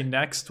to the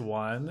next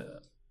one.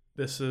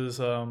 This is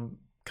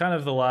kind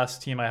of the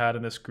last team I had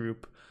in this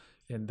group,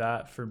 and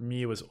that for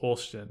me was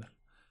Olsztyn.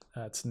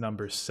 That's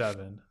number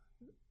 7.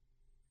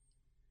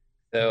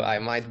 So I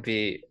might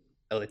be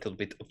a little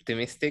bit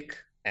optimistic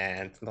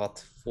and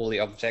not fully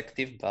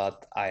objective,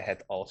 but I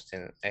have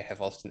Olsztyn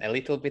a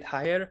little bit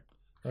higher.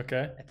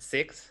 Okay. At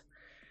 6.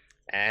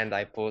 And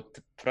I put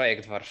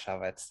Projekt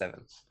Warszawa at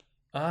 7.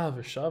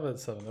 Warszawa at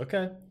 7.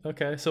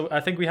 Okay. So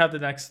I think we have the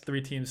next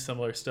 3 teams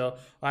similar still.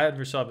 I had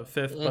Warszawa at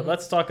 5th, but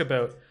let's talk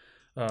about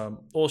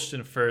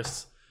Olsztyn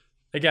first.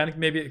 Again,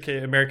 maybe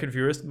American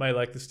viewers might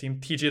like this team.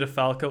 TJ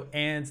DeFalco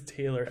and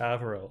Taylor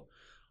Averill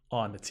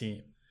on the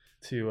team.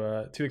 Two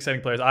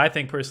exciting players. I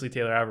think personally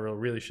Taylor Averill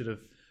really should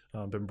have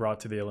been brought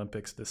to the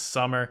Olympics this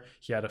summer.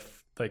 He had a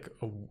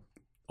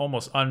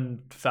almost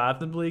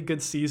unfathomably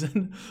good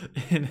season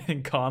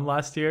in Con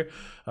last year.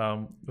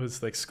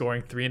 Was like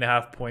scoring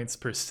 3.5 points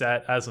per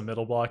set as a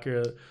middle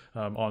blocker,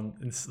 on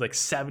like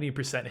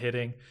 70%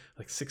 hitting,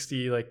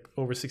 like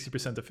over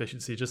 60%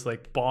 efficiency, just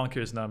like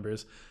bonkers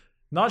numbers.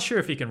 Not sure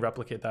if he can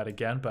replicate that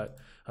again, but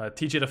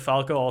TJ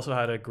DeFalco also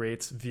had a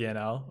great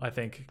VNL. I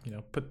think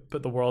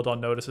put the world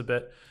on notice a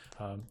bit.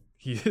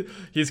 he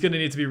he's going to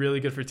need to be really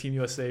good for Team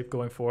USA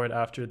going forward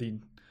after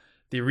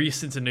the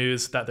recent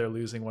news that they're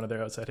losing one of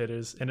their outside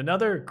hitters. And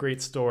another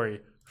great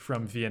story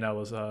from VNL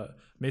was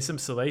Masim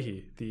Salehi,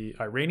 the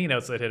Iranian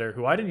outside hitter,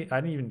 who I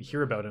didn't even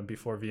hear about him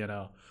before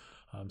VNL.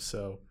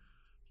 So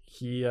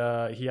he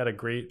had a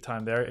great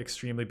time there.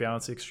 Extremely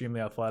bouncy,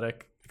 extremely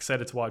athletic.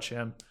 Excited to watch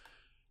him.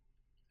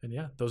 And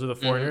yeah, those are the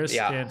foreigners.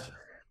 Yeah, And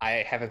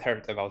I haven't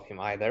heard about him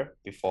either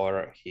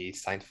before he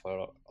signed for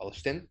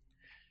Olsztyn.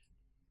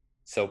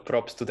 So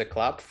props to the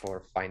club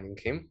for finding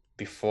him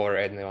before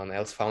anyone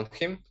else found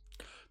him.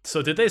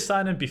 so did they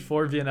sign him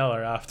before VNL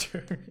or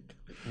after?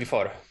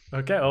 Before.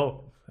 Okay.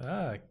 Oh,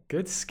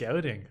 good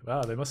scouting.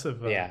 Wow, they must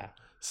have Yeah.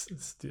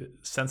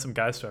 sent some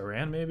guys to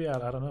Iran. Maybe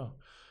I don't know.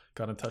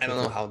 Got in touch. I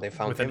don't know how they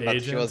found with him, an but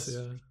agent. he was.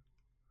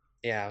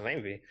 Yeah,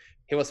 maybe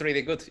he was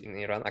really good in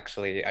Iran.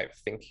 Actually, I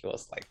think he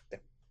was like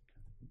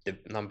the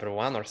number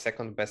one or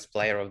second best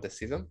player of the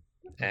season,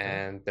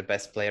 and the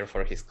best player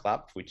for his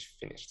club, which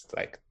finished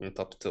like in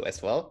top 2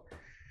 as well.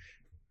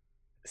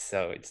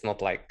 So it's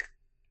not like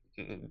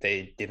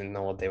they didn't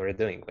know what they were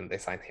doing when they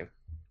signed him.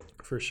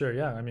 For sure,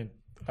 yeah. I mean,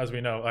 as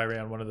we know,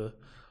 Iran, one of the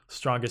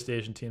strongest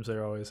Asian teams, they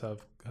always have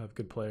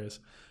good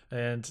players.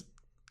 And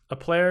a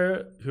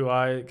player who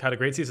I had a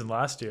great season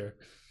last year,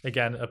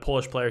 again, a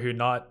Polish player who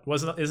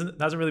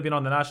hasn't really been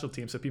on the national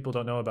team, so people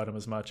don't know about him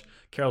as much.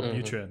 Karol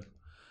Butryn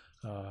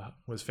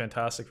was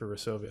fantastic for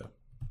Resovia.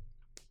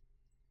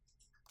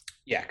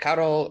 Yeah,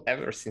 Karol,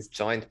 ever since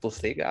joined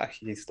Plusliga,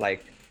 he's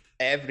like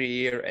every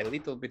year a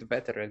little bit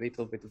better,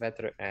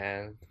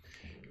 and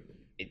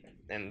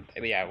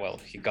yeah, well,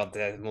 he got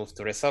the move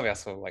to Resovia,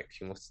 so like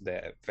he moved to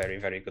the very,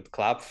 very good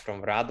club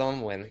from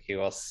Radom when he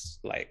was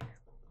like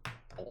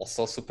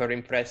also super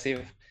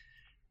impressive,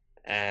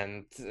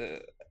 and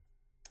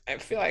I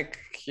feel like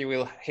he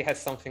has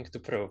something to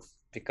prove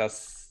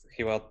because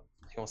he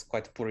was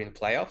quite poor in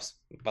playoffs,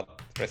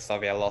 but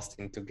Resovia lost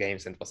in 2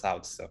 games and was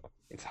out, so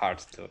it's hard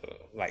to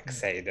like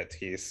say that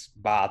he's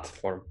bad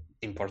for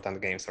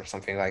important games or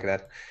something like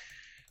that.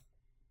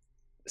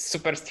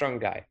 Super strong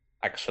guy.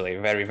 Actually,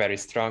 very, very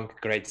strong,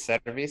 great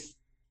service.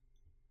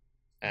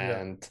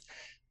 And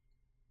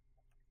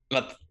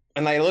but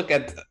when I look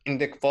at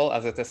Indicpol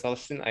as a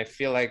Olsztyn, I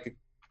feel like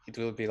it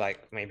will be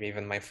like maybe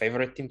even my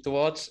favorite team to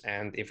watch.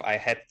 And if I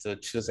had to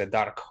choose a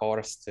dark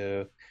horse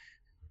to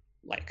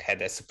like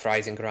had a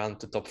surprising run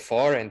to top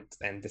 4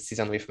 and the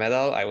season with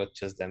medal, I would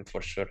choose them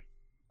for sure.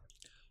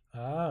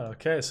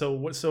 Okay. So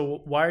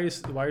why are you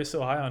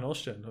so high on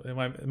Olsztyn?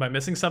 Am I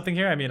missing something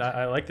here? I mean,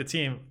 I like the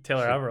team.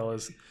 Taylor Averill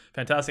is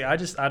fantastic.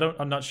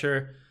 I'm not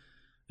sure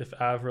if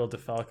Averill,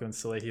 DeFalco, and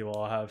Salehi will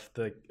all have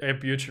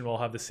Butryn will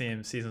have the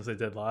same seasons they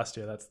did last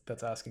year.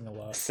 That's asking a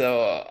lot.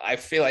 So I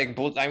feel like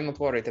I'm not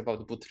worried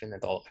about Butryn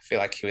at all. I feel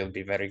like he will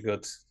be very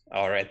good,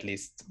 or at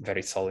least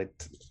very solid,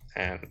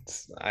 and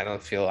I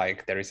don't feel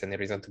like there is any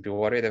reason to be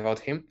worried about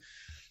him.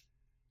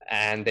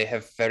 And they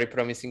have very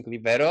promising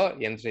libero,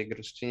 Jędrzej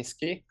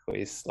Gruszczyński, who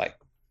is like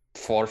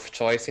 4th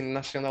choice in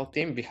national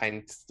team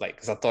behind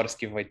like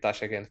Zatorski,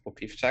 Wojtaszek, and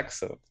Popiwczak.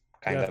 So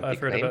I've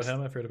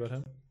heard about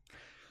him.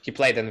 He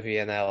played in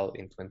VNL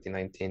in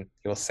 2019.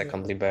 He was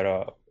second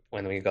libero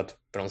when we got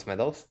bronze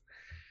medals.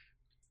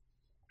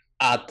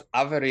 At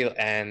Averill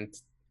and,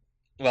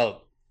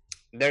 well,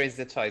 there is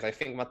the choice. I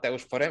think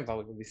Mateusz Poręba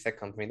will be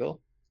second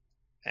middle,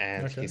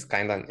 and he's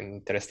kind of an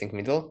interesting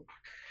middle.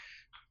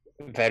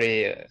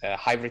 Very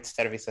hybrid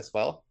service as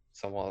well.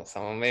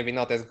 Someone maybe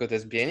not as good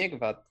as Bieniek,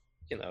 but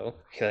he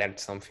learned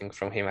something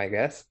from him, I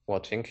guess,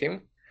 watching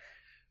him.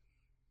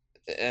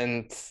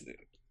 And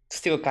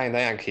still kind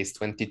of young. He's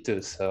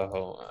 22,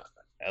 so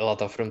a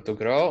lot of room to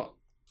grow.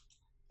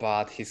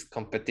 But his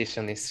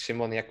competition is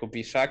Szymon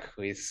Jakubiszak,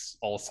 who is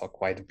also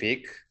quite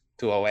big,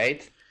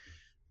 208,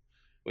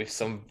 with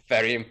some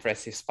very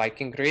impressive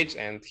spiking reach,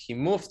 and he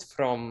moved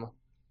from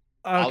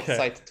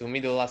outside to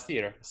middle last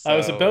year. So, I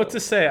was about to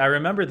say, I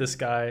remember this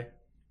guy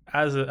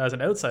as an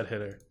outside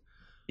hitter.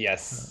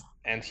 Yes,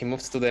 and he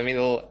moved to the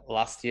middle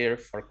last year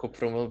for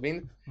Kuprum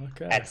Lubin.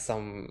 Had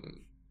some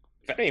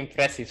very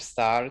impressive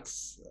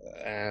starts,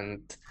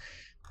 and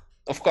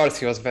of course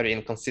he was very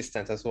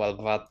inconsistent as well,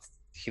 but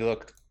he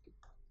looked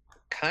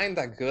kind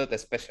of good,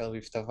 especially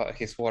with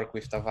his work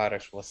with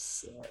Tavares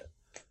was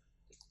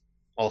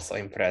also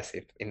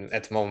impressive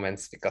at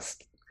moments, because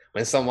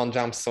when someone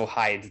jumps so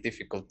high, it's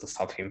difficult to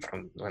stop him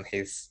from when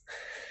he's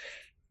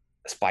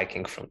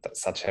spiking from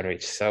such a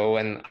reach. So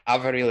when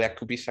Averill,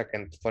 Jakubiszak,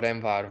 and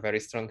Poręba are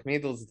very strong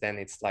middles, then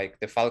it's like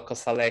DeFalco,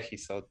 Salehi,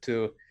 so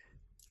 2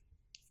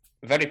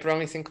 very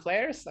promising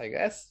players, I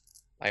guess.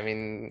 I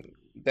mean,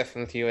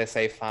 definitely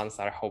USA fans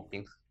are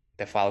hoping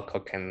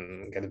DeFalco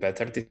can get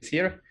better this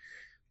year.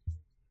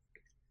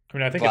 I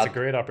mean, I think it's a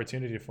great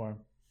opportunity for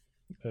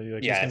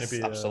him. Yes,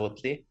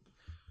 absolutely.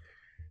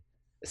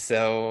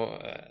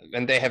 So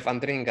when they have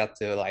Andringa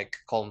to like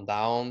calm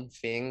down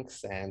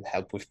things and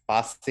help with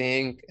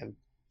passing and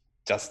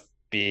just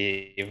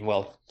be,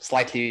 well,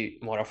 slightly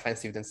more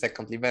offensive than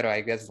second libero,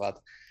 I guess, but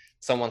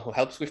someone who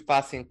helps with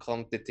passing,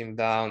 calm the team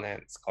down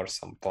and score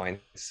some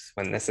points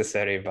when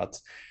necessary. But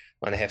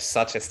when they have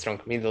such a strong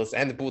middles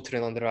and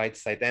Butryn on the right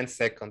side and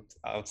second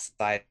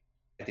outside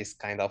is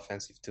kind of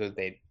offensive too.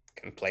 They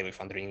can play with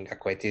Andringa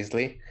quite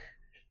easily.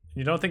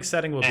 You don't think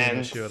setting will be an And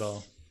issue at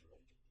all?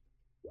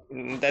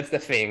 that's the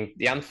thing.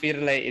 Jan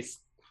Firle is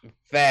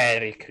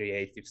very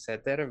creative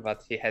setter,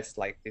 but he has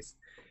like this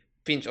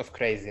pinch of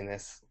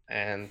craziness,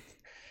 and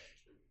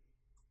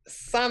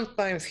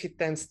sometimes he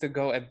tends to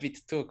go a bit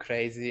too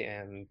crazy,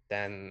 and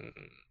then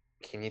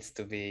he needs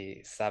to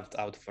be subbed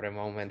out for a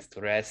moment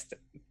to rest.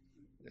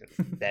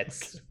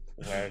 That's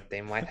where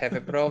they might have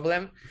a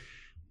problem.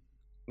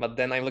 But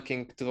then I'm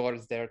looking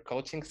towards their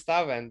coaching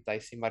staff and I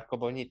see Marco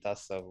Bonita.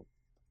 So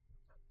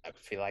I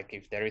feel like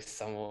if there is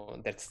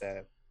someone that's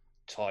a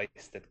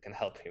choice that can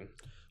help him.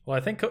 Well,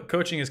 I think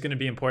coaching is going to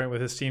be important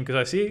with his team because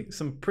I see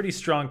some pretty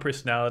strong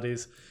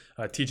personalities.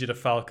 TJ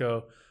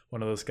DeFalco,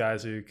 one of those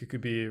guys who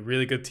could be a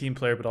really good team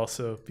player, but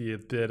also be a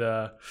bit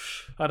I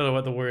don't know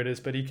what the word is,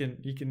 but he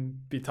can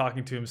be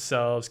talking to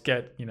himself,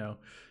 get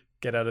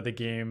out of the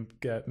game,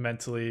 get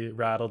mentally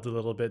rattled a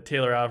little bit.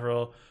 Taylor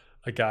Averill,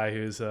 a guy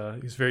who's a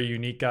very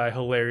unique guy,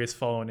 hilarious,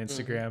 follow on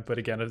Instagram, but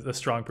again a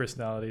strong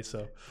personality.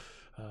 So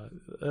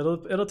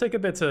it'll take a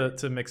bit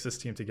to mix this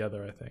team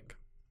together, I think.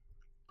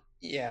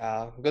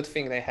 Yeah, good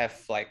thing they have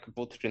like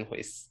Butryn, who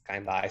is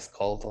kind of ice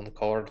cold on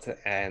court,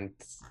 and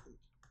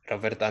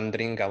Robert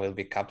Andringa will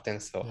be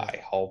captain. So yeah. I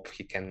hope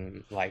he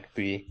can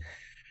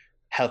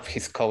help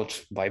his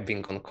coach by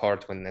being on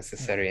court when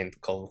necessary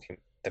and calm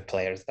the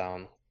players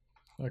down.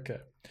 Okay,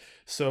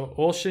 so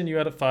Olsztyn, you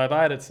had at 5,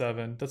 I had at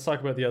 7. Let's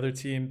talk about the other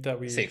team that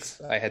we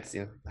 6. I had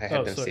them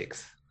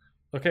 6.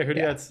 Okay, who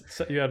do you had?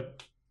 You had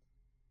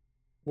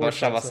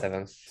Warszawa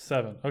 7.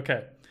 7.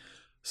 Okay,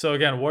 so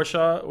again,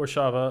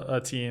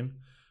 Warszawa team,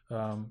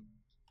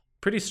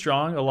 pretty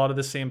strong. A lot of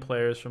the same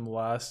players from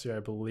last year,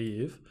 I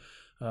believe.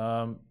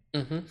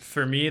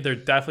 For me, they're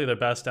definitely their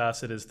best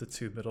asset is the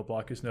 2 middle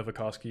blockers,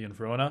 Nowakowski and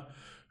Vrona,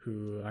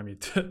 who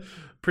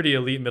pretty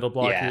elite middle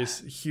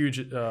blockers,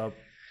 huge.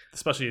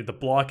 Especially the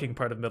blocking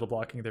part of middle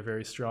blocking, they're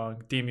very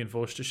strong. Damian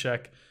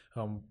Wojciech,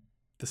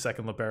 the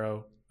second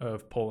libero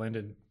of Poland,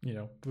 and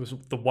was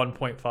the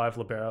 1.5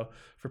 libero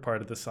for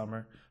part of the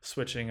summer,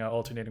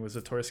 alternating with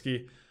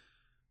Zatorski.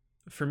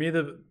 For me,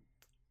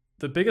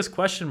 the biggest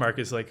question mark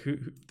is like who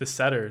the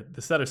setter.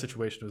 The setter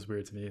situation was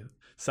weird to me.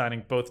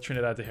 Signing both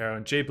Trinidad De Haro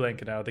and Jay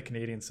Blankenau, the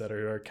Canadian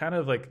setter, who are kind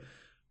of like,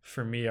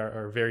 for me,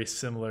 are very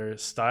similar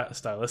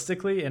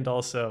stylistically and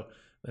also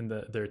in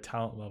their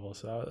talent level.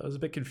 So I was a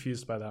bit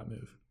confused by that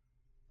move.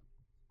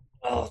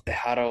 Well, De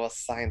Haro was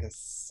signed as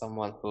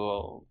someone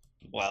who,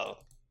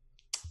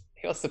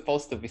 he was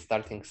supposed to be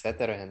starting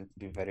setter and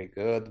be very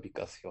good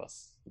because he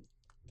was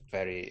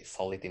very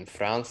solid in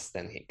France.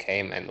 Then he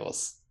came and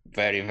was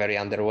very, very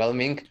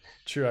underwhelming.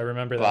 True, I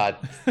remember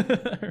that.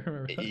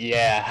 But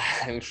yeah,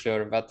 I'm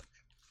sure. But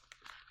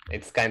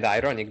it's kind of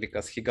ironic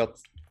because he got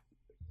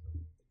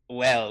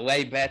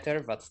way better,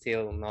 but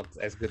still not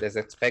as good as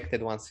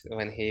expected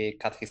when he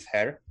cut his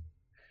hair.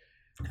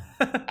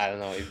 I don't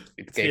know,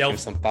 it gave him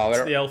some power.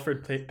 It's the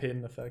Alfred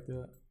Payton effect,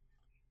 yeah.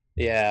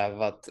 Yeah,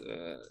 but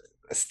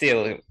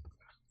still,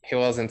 he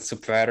wasn't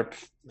superb,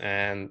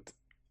 and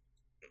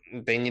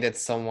they needed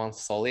someone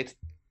solid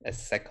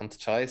as second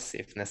choice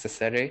if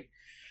necessary.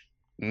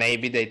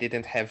 Maybe they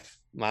didn't have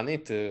money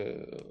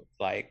to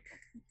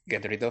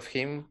get rid of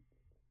him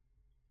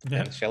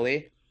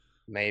eventually.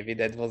 Maybe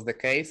that was the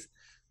case.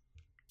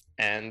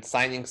 And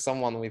signing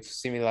someone with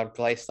similar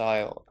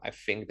playstyle, I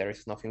think there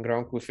is nothing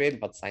wrong with it.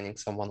 But signing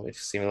someone with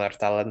similar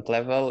talent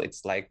level,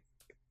 it's like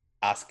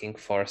asking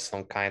for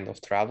some kind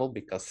of trouble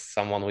because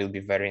someone will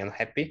be very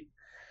unhappy.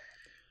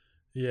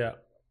 Yeah.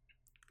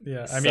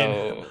 I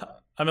mean,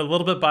 I'm a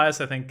little bit biased.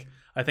 I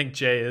think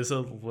Jay is a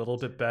little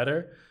bit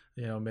better.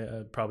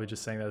 Probably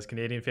just saying that as a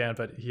Canadian fan,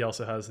 but he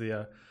also has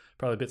the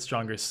probably a bit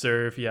stronger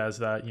serve. He has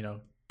that,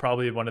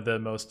 probably one of the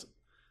most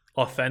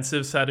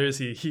offensive setters.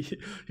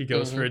 He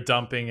goes for a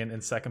dumping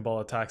and second ball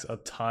attacks a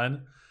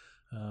ton.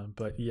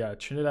 But yeah,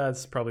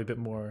 Trinidad's probably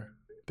a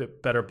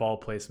bit better ball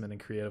placement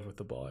and creative with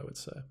the ball, I would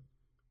say.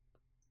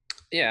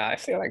 Yeah, I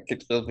feel like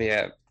it will be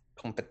a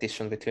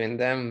competition between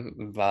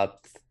them, but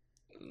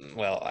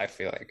I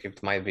feel like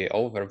it might be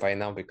over by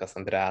now because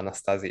Andrea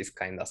Anastasi is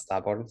kind of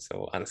stubborn.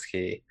 So once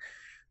he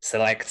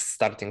selects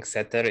starting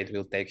setter, it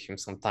will take him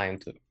some time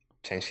to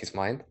change his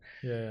mind.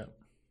 Yeah.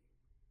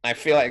 I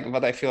feel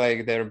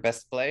like their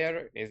best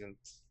player isn't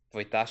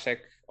Wojtaszek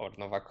or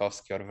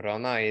Nowakowski or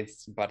Vrona,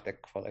 it's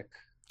Bartek Kwolek.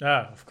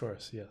 Of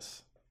course,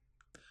 yes.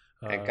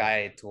 A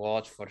guy to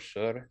watch for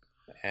sure,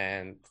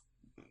 and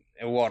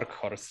a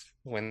workhorse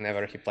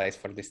whenever he plays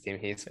for this team.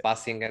 He's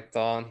passing a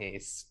ton,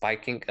 he's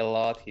spiking a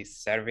lot, he's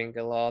serving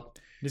a lot.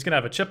 He's going to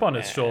have a chip on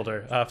his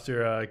shoulder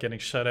after getting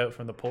shut out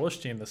from the Polish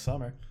team this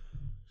summer.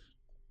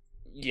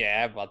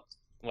 Yeah, but,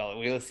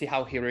 we'll see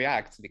how he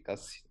reacts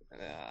because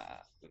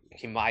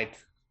he might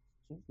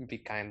be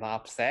kind of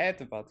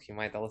upset, but he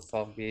might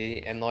also be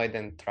annoyed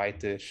and try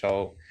to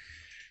show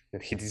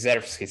that he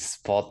deserves his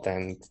spot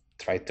and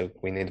try to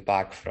win it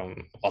back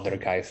from other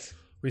guys.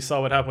 we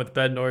saw what happened with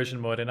Ben Norge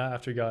and Modena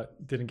after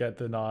he didn't get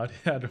the nod.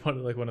 He had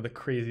one of the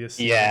craziest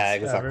Yeah,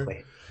 seasons ever.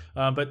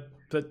 exactly.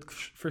 But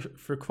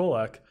for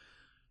Kolak,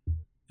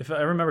 if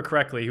I remember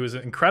correctly, he was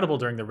incredible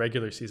during the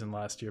regular season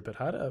last year, but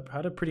had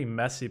a pretty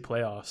messy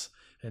playoffs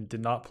and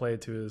did not play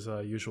to his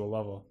usual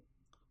level.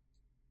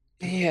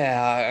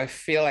 Yeah, I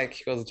feel like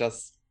he was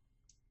just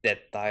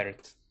that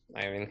tired.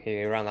 I mean,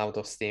 he ran out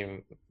of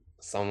steam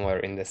somewhere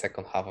in the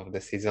second half of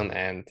the season,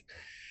 and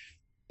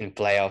in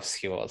playoffs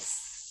he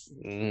was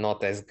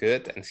not as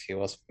good as he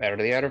was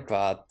earlier,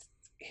 but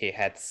he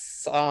had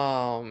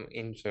some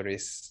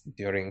injuries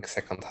during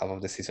second half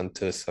of the season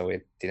too, so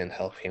it didn't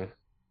help him.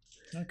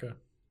 Okay.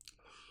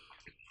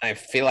 I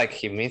feel like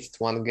he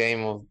missed one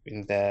game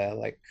in the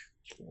like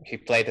he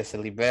played as a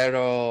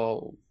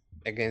libero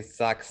against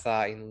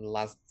Zaksa in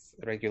last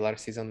regular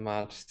season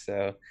match.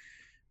 So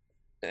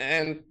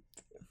and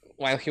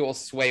while he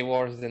was way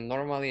worse than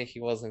normally, he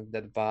wasn't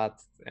that bad,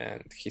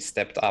 and he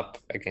stepped up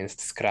against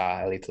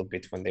Skra a little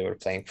bit when they were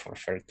playing for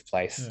third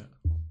place.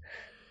 Yeah.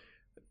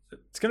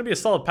 It's going to be a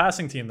solid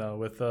passing team though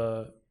with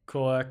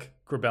Kolak,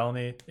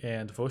 Grabelny,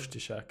 and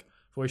Wojciech.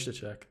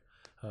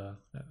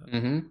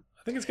 Mm-hmm.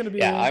 I think it's going to be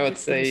Yeah, I would good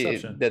say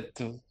reception. that.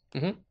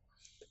 Mhm.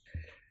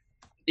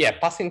 Yeah,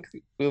 passing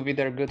will be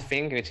their good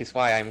thing, which is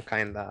why I'm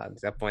kind of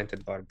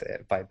disappointed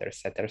by their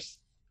setters.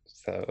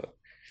 So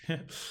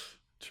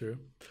True.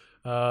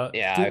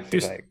 yeah, I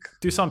feel like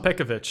Dusan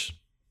Pekovic.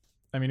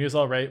 I mean, he was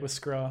all right with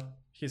Skra.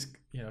 He's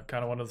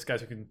kind of one of those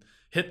guys who can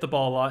hit the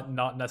ball a lot,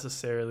 not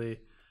necessarily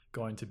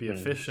going to be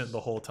efficient the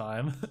whole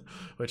time.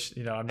 Which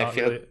I'm not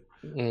really.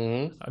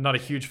 Mhm. I'm not a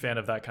huge fan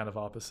of that kind of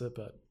opposite,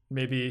 but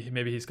maybe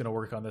he's going to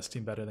work on this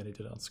team better than he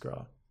did on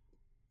Skra.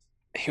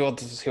 He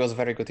was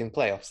very good in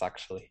playoffs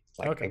actually.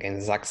 Like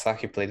against Zaksa,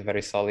 he played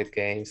very solid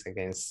games.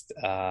 Against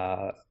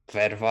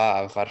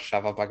Verva,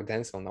 Warszawa back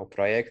then, so no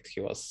project.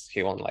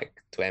 He won like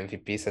 2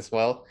 MVPs as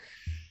well.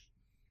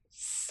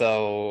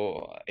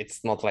 So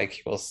it's not like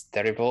he was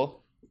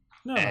terrible.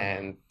 No.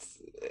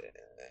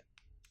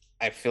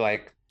 I feel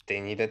like they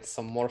needed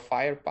some more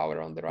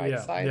firepower on the right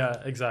side.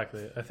 Yeah,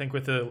 exactly. I think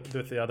with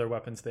the other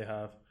weapons they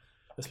have,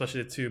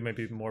 especially the two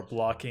maybe more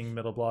blocking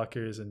middle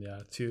blockers, and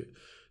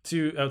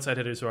two outside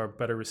hitters who are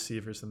better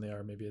receivers than they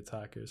are maybe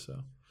attackers.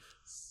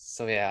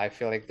 So yeah, I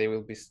feel like they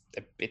will be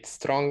a bit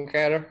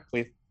stronger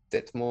with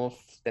that move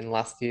than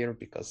last year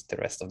because the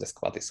rest of the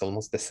squad is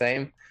almost the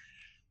same.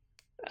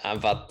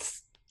 But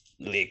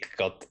league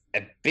got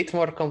a bit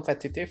more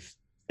competitive.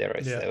 There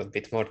is a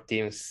bit more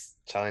teams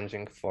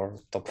challenging for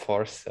top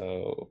 4,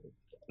 so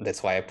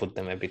that's why I put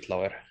them a bit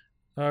lower.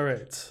 All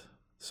right,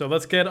 so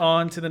let's get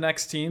on to the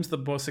next teams, the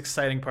most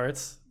exciting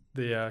parts,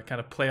 the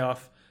kind of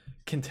playoff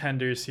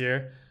contenders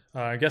here.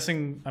 I'm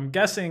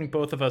guessing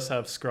both of us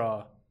have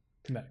Skra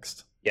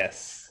next.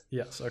 Yes.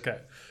 Okay.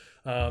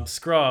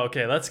 Skra.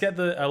 Okay, let's get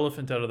the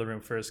elephant out of the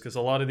room first, because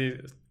a lot of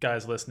these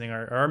guys listening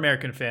are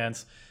American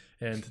fans.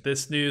 And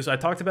this news, I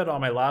talked about it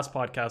on my last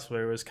podcast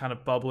where it was kind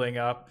of bubbling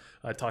up.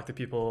 I talked to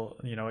people,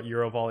 at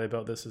Eurovolley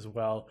about this as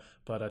well.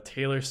 But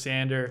Taylor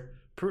Sander,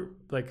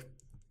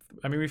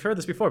 we've heard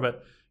this before,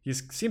 but he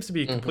seems to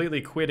be completely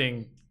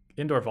quitting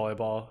indoor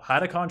volleyball.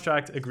 Had a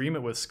contract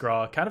agreement with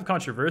Skra, kind of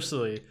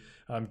controversially,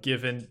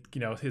 given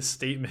his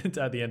statement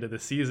at the end of the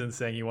season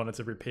saying he wanted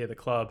to repay the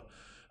club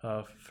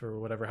for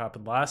whatever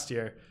happened last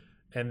year,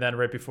 and then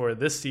right before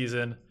this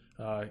season,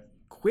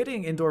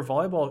 quitting indoor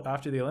volleyball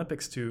after the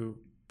Olympics to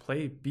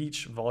play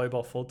beach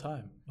volleyball full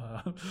time.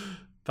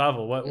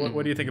 Pavel,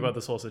 what do you think about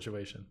this whole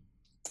situation?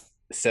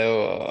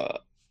 So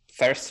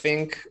first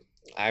thing,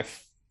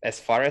 as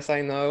far as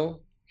I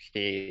know,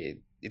 it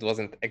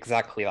wasn't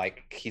exactly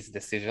like his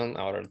decision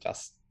or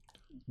just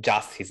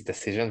his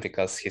decision,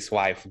 because his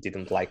wife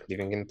didn't like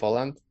living in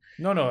Poland.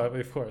 No,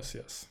 of course,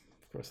 yes,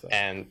 of course.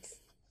 And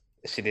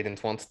she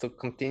didn't want to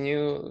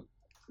continue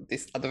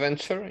this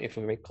adventure, if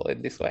we may call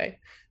it this way.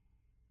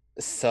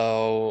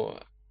 So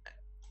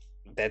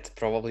that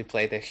probably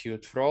played a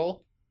huge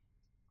role.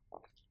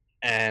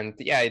 And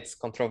yeah, it's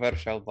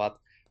controversial, but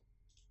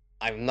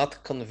I'm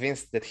not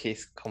convinced that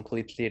he's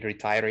completely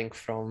retiring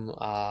from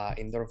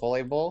indoor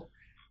volleyball.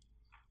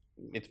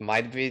 It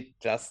might be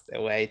just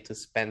a way to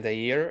spend a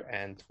year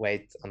and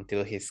wait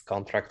until his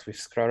contract with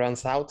Skra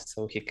runs out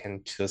so he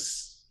can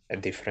choose a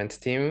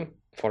different team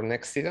for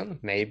next season,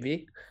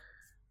 maybe.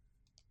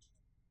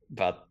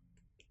 But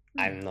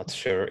I'm not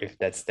sure if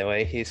that's the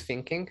way he's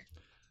thinking.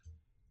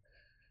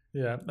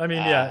 Yeah, I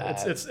mean,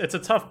 it's a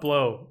tough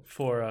blow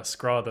for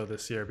Skra though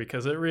this year,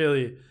 because it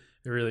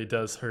really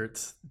does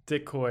hurt.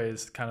 Dick Coy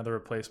is kind of the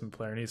replacement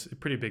player, and he's a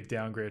pretty big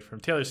downgrade from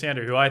Taylor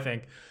Sander, who I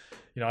think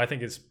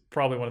is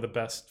probably one of the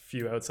best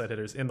few outside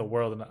hitters in the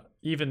world. And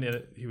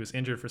even he was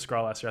injured for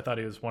Skra last year, I thought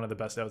he was one of the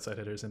best outside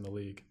hitters in the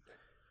league.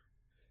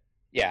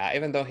 Yeah,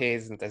 even though he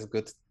isn't as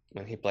good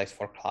when he plays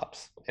for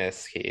clubs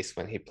as he is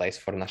when he plays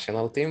for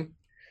national team.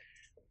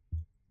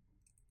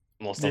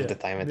 Most of the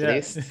time, at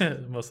least.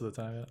 Most of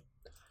the time, yeah.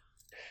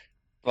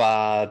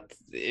 But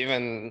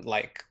even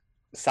like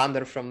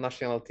Sander from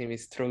national team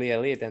is truly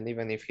elite, and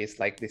even if he's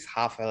like this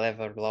half a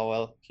level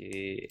lower,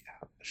 he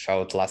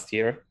showed last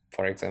year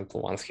for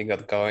example, once he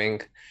got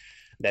going.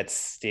 That's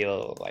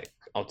still like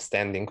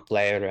outstanding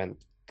player and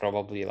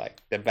probably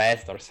like the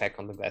best or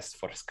second best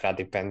for Skra,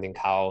 depending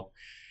how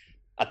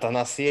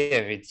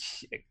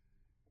Atanasievich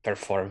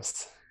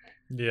performs.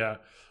 Yeah,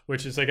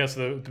 which is, I guess,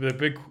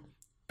 the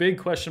big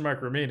question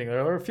mark remaining.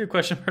 There are a few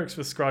question marks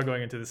with Skra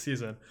going into the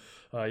season.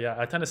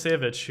 Yeah,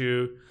 Atanasievich,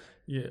 who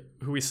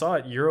we saw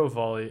at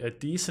Eurovolley a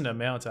decent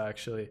amount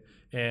actually,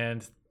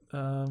 and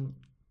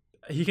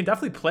he can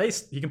definitely play.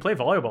 He can play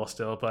volleyball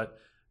still, but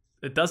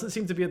it doesn't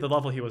seem to be at the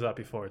level he was at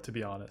before, to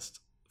be honest,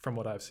 from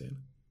what I've seen.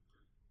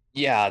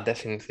 Yeah,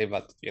 definitely.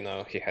 But you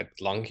know, he had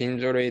long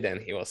injury,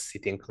 then he was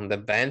sitting on the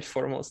bench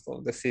for most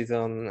of the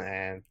season,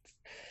 and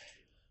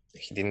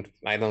he didn't.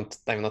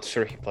 I'm not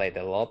sure he played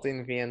a lot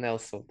in VNL,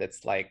 so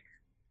that's like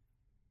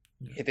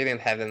he didn't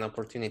have an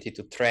opportunity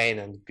to train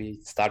and be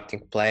starting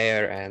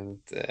player and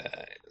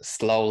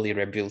slowly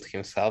rebuild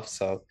himself.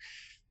 So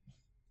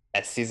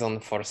a season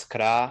for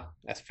Skra,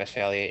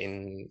 especially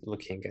in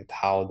looking at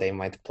how they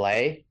might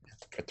play,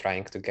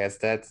 trying to guess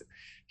that,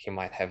 he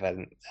might have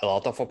a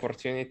lot of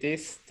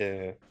opportunities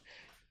to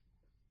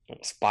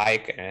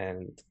spike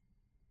and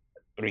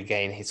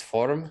regain his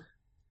form.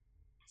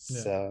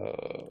 Yeah.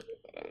 So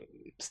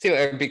still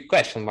a big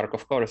question mark,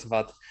 of course,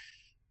 but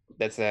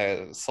that's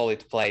a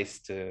solid place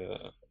to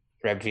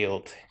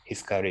rebuild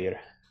his career.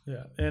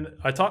 Yeah, and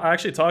I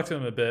actually talked to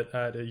him a bit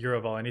at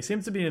Eurovolley, and he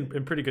seems to be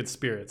in pretty good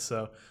spirits.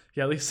 So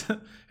yeah, at least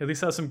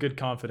has some good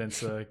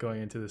confidence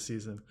going into the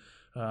season.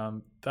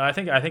 I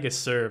think his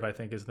serve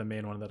is the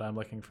main one that I'm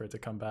looking for it to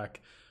come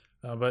back.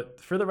 But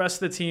for the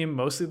rest of the team,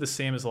 mostly the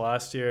same as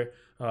last year.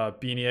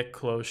 Biniak,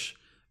 Klosh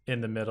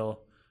in the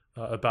middle,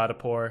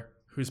 Abadapor,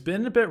 who's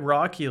been a bit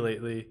rocky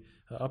lately,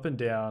 up and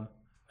down.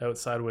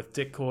 Outside with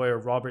Dick Coy or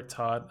Robert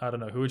Todd. I don't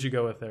know, who would you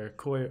go with there,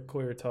 Coy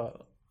or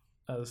Todd,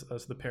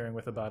 as the pairing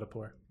with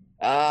Abadapor?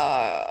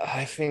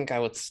 I think I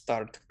would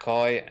start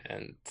Coy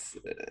and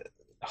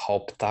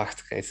hope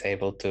Tacht is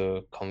able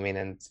to come in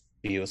and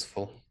be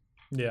useful.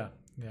 Yeah,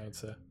 I'd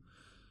say.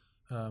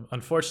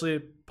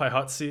 Unfortunately,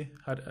 Pichotski,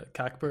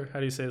 Kakper, how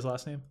do you say his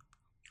last name?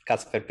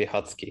 Kacper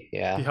Pichotski,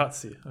 yeah.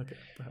 Pichotski, okay.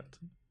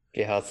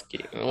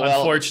 Pichotski. Well,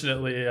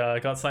 unfortunately,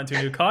 got signed to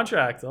a new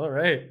contract. All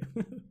right.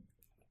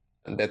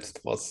 That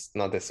was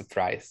not a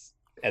surprise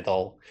at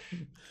all.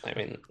 I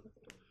mean,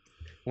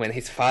 when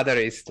his father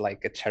is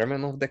like a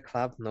chairman of the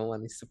club, no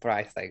one is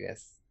surprised, I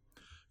guess.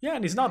 Yeah,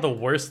 and he's not the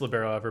worst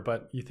libero ever,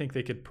 but you think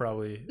they could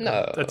probably,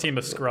 a team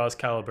of Skra's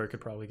caliber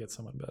could probably get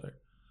someone better.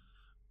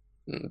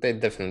 They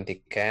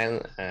definitely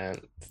can,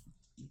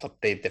 but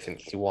they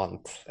definitely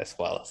want as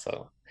well.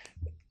 So,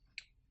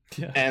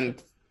 yeah.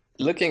 And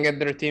looking at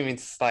their team,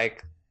 it's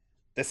like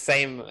the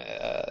same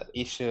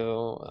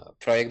issue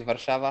Projekt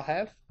Warszawa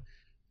have,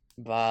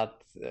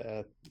 but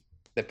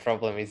the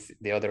problem is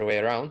the other way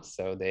around.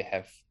 So they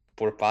have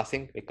poor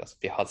passing because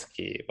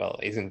Pichotski,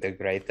 isn't the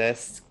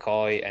greatest.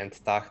 Coy and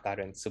Tacht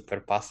aren't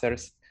super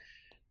passers.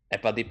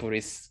 Abadapor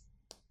is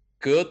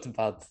good,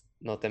 but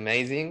not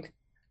amazing.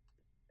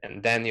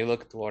 And then you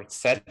look towards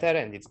setter,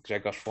 and it's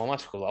Grzegorz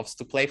Łomacz, who loves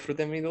to play through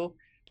the middle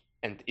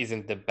and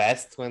isn't the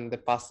best when the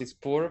pass is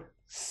poor.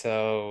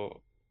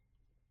 So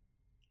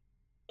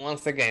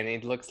once again,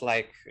 it looks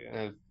like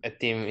a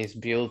team is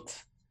built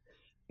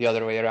the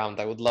other way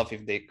around. I would love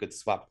if they could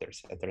swap their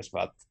setters,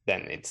 but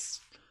then it's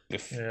the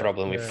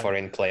problem with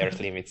foreign players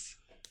limits.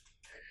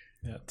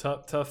 Yeah,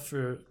 tough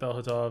for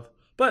Belhadov,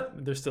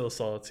 but they're still a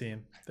solid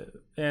team.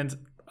 And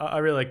I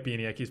really like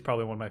Biniak. He's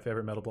probably one of my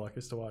favorite metal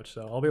blockers to watch.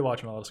 So I'll be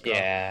watching a lot of Skra.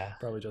 Yeah,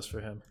 probably just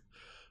for him.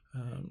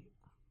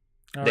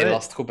 They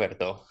lost Hubert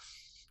though.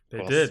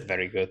 They did.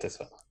 Very good as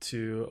well.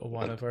 To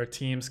one of our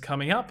teams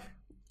coming up.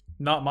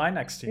 Not my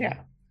next team. Yeah.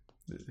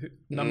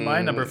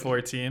 My number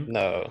 4 team.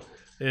 No.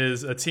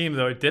 Is a team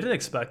though I didn't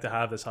expect to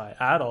have this high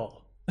at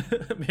all.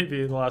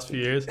 Maybe in the last few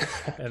years,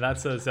 and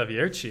that's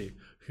Zawiercie,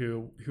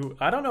 who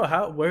I don't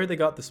know where they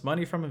got this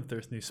money from, if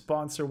there's a new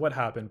sponsor, what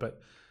happened, but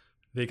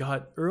they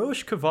got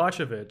Uroš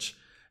Kovacevic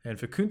and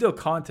Facundo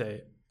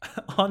Conte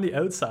on the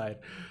outside,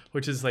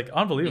 which is like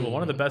unbelievable.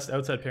 One of the best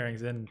outside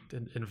pairings in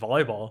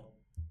volleyball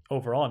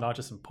overall, not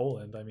just in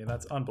Poland. I mean,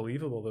 that's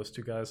unbelievable. Those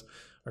two guys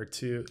are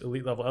two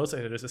elite level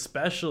outside hitters,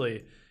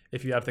 especially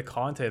if you have the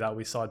Conte that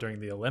we saw during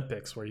the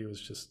Olympics, where he was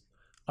just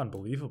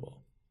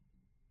unbelievable.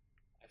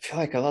 I feel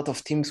like a lot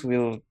of teams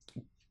will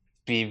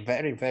be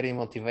very, very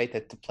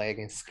motivated to play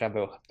against Skra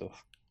Bełchatów.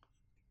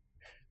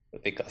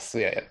 Because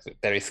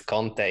there is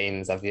Conte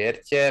in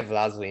Zawiercie,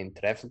 Wlazły in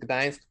Tref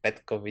Gdańsk,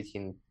 Petkovic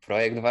in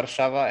Projekt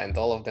Warszawa, and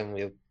all of them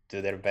will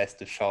do their best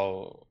to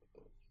show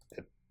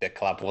that the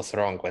club was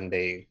wrong when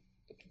they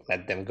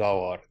let them go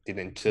or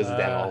didn't choose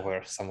them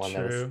over someone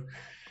else.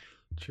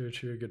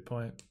 True, good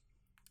point.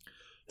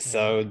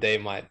 So there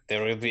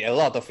will be a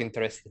lot of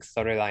interesting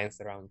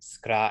storylines around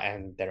Skra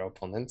and their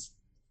opponents.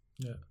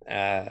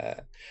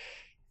 Yeah.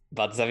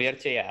 But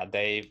Zawiercie,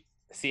 they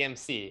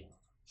CMC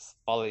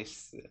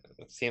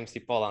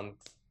Poland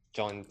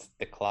joined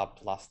the club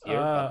last year.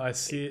 I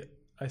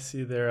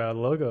see their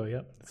logo.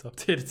 Yep, it's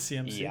updated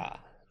CMC. Yeah.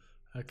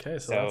 Okay,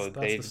 so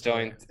they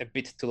joined a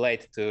bit too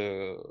late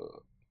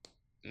to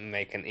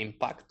make an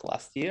impact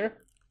last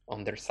year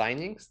on their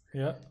signings.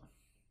 Yeah.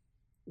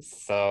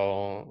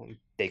 So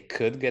they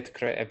could get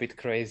a bit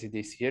crazy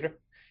this year.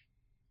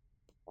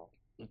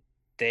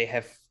 They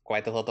have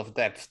quite a lot of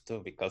depth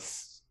too,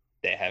 because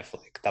they have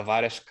like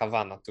Tavares,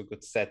 Cavana, two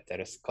good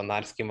setters,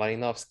 Konarski,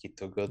 Malinowski,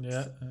 two good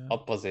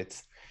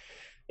opposites.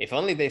 If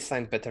only they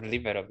signed better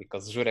libero,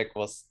 because Jurek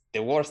was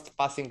the worst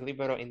passing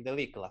libero in the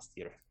league last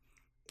year.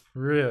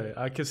 Really?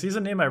 Because he's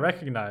a name I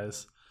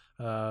recognize.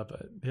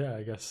 But yeah,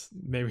 I guess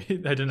maybe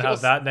I didn't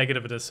have that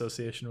negative an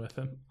association with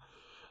him.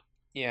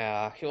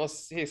 Yeah,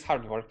 he's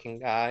hardworking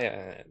guy,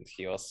 and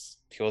he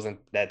wasn't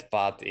that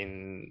bad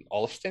in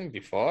Olsztyn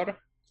before.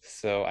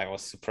 So I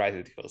was surprised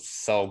that he was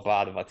so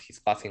bad, but his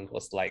passing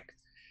was like,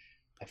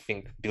 I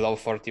think, below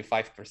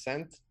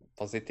 45%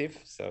 positive.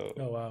 So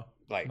oh wow,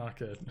 like not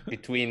good.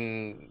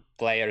 between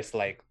players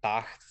like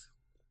Tacht,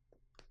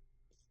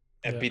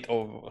 a bit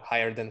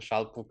higher than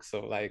Schalpuk, so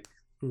like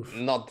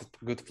not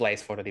good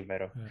place for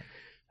libero.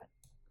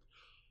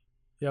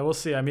 Yeah, we'll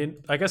see. I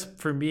mean, I guess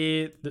for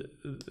me,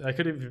 I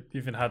could have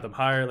even had them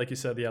higher, like you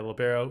said, the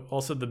libero.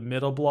 Also, the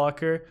middle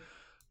blocker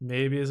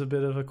maybe is a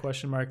bit of a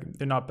question mark.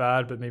 They're not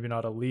bad, but maybe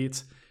not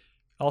elite.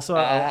 Also,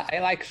 I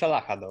like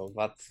Szalaha though,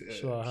 but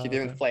he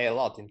didn't play a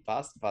lot in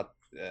past, but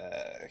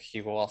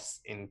he was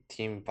in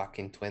team back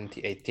in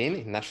 2018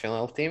 in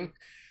national team.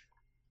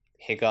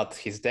 He got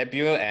his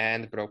debut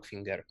and broke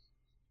finger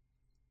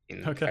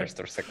in first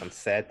or second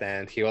set,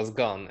 and he was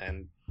gone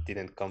and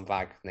didn't come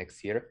back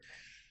next year.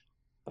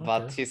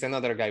 But he's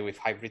another guy with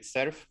hybrid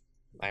serve.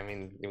 I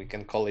mean, we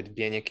can call it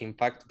Bieniek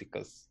impact,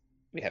 because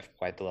we have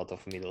quite a lot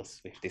of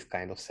middles with this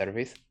kind of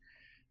service.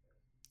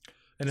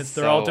 And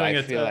they're all doing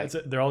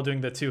they're all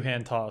doing the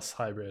two-hand toss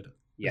hybrid.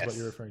 Yes, is what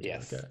you're referring to.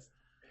 Yes. Okay.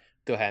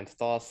 Two-hand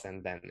toss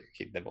and then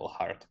hit the ball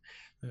hard.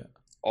 Yeah.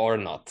 Or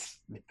not,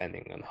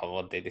 depending on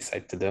what they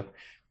decide to do.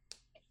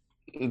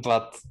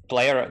 But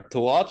player to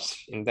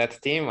watch in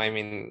that team, I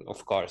mean,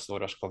 of course,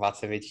 Uroš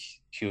Kovacevic,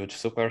 huge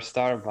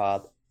superstar,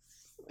 but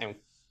I'm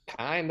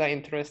kind of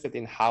interested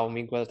in how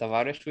Miguel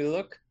Tavares will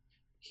look.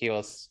 He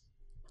was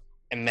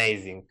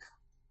amazing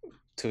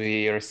 2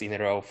 years in a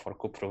row for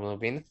Cuprum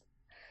Lubin.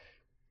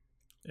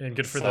 And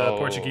good for the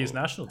Portuguese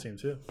national team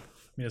too. I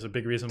mean, it's a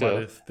big reason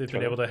why they've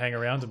been able to hang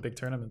around in big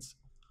tournaments.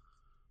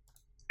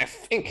 I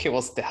think he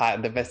was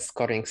the best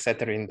scoring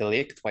setter in the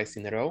league twice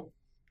in a row.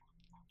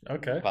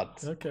 Okay.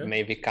 But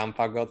maybe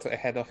Kampa got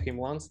ahead of him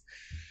once.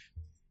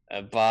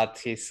 But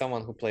he's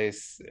someone who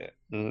plays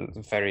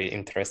very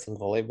interesting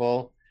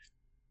volleyball,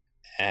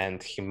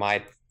 and he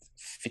might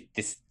fit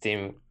this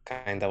team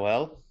kind of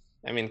well.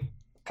 I mean,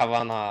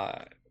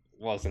 Cavana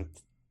wasn't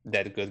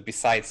that good,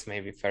 besides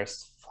maybe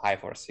first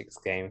 5 or 6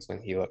 games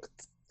when he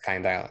looked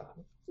kind of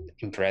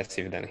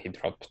impressive, then he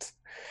dropped.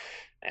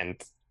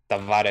 And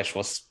Tavares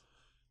was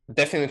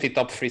definitely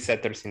top 3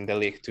 setters in the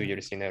league 2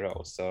 years in a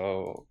row.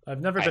 So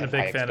I've never been a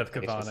big fan of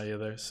Cavana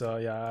either. So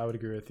yeah, I would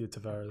agree with you.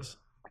 Tavares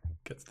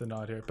gets the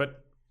nod here.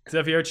 But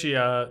Zavierci,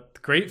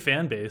 great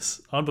fan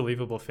base,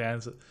 unbelievable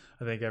fans.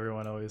 I think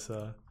everyone always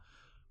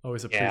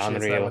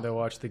appreciates that when they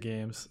watch the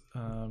games.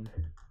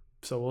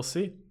 So we'll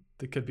see.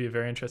 It could be a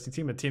very interesting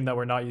team, a team that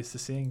we're not used to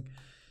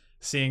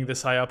seeing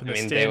this high up in the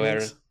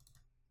standings.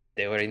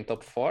 They were in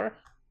top 4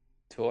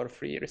 2 or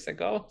 3 years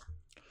ago,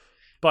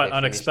 but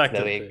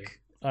unexpectedly.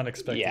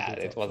 Yeah,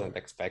 it wasn't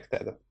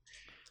expected.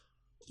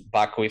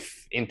 Back with,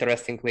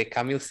 interestingly,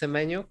 Kamil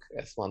Semeniuk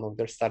as one of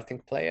their starting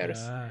players.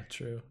 Ah,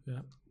 true.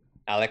 Yeah.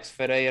 Alex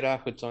Ferreira,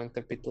 who joined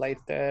a bit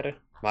later.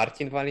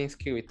 Martin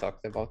Walinski, we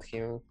talked about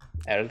him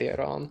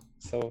earlier on.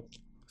 So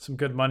some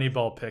good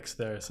Moneyball picks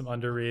there, some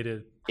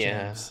underrated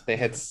teams. They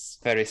had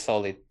very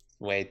solid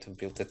way to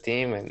build a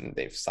team, and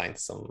they've signed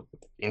some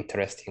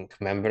interesting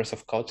members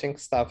of coaching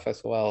staff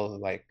as well,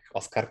 like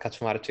Oskar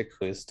Kaczmarczyk,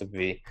 who used to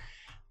be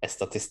a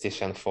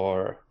statistician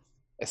or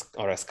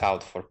a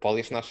scout for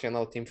Polish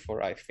national team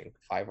for, I think,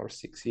 5 or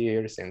 6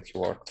 years, and he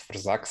worked for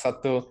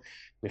Zaksa too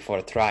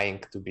before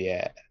trying to be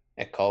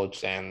a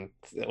coach and,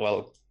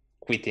 well,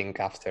 quitting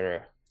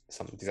after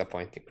some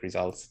disappointing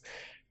results.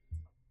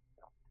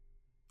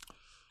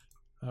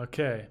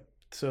 Okay,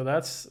 so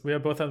we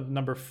have both at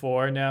number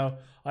 4 now.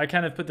 I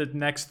kind of put the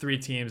next 3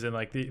 teams in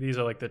like these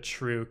are like the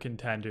true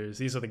contenders.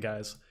 These are the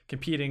guys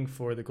competing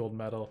for the gold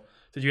medal.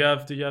 Did you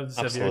have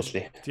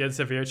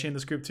Zavierci in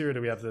this group too, or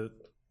do we have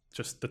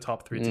just the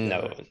top 3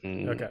 together?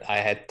 No. Okay. I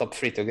had top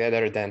 3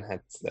 together, then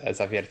had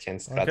Zavierci and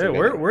Skra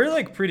together.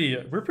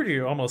 We're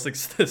pretty almost like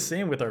the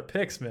same with our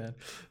picks, man.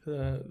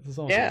 This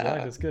almost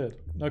exact. It's good.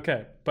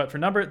 Okay, but for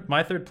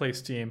my 3rd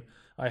place team,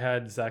 I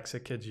had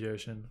Zaksa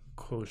Kędzierzyn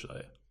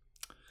Koźle.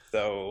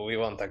 So we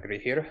won't agree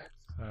here.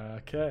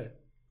 Okay,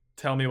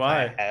 tell me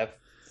why. I have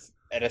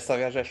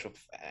Ereslavia Rzeszów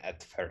at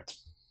 3rd.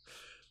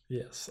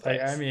 Yes,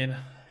 I mean,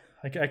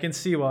 I can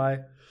see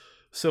why.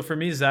 So for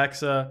me,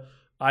 Zaksa,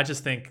 I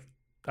just think,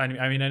 I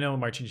know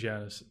Marcin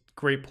Giannis,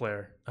 great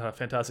player,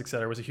 fantastic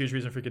setter, was a huge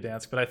reason for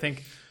Gdansk, but I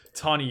think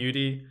Tani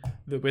Udi,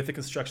 with the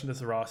construction of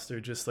this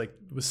roster, just like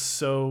was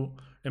so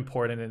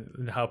important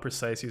in how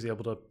precise he was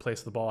able to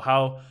place the ball,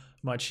 how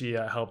much he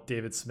helped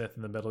David Smith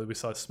in the middle. We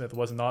saw Smith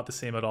was not the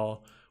same at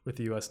all with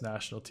the U.S.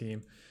 national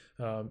team.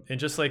 And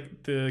just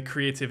like the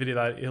creativity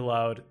that he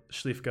allowed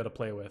Śliwka to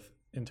play with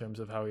in terms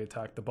of how he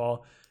attacked the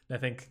ball. And I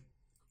think,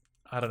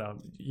 I don't know,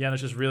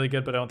 Janusz is really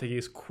good, but I don't think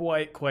he's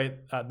quite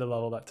at the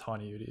level that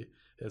Taniudi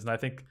is. And I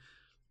think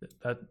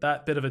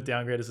that bit of a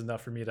downgrade is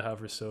enough for me to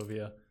have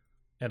Resovia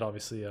and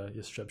obviously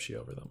Jastrzębski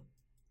over them.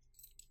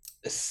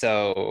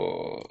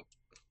 So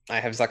I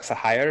have Zaksa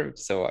higher.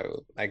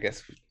 So I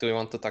guess, do we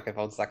want to talk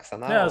about Zaksa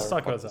now? Yeah, let's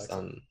talk about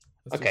Zaksa.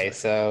 Okay,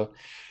 so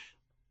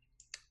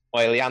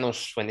while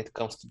Janusz, when it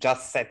comes to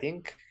just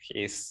setting,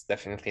 he's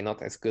definitely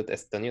not as good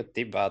as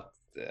Toniutti, but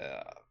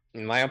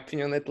in my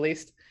opinion at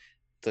least,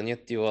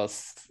 Toniutti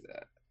was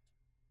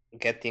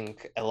getting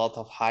a lot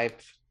of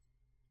hype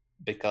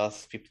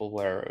because people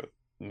were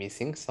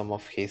missing some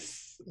of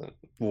his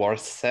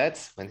worst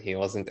sets when he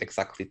wasn't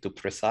exactly too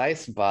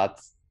precise,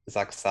 but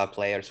Zaksa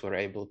players were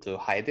able to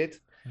hide it.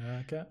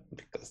 Okay.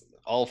 Because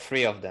all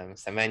three of them,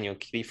 Semeniuk,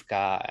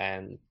 Śliwka,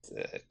 and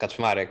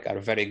Kaczmarek, are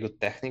very good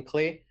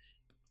technically.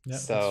 Yeah,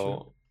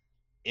 so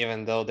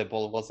even though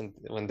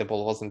when the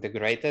ball wasn't the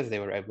greatest, they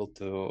were able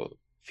to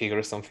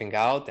figure something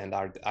out and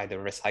either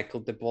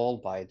recycle the ball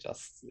by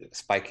just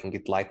spiking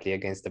it lightly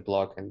against the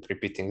block and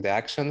repeating the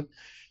action,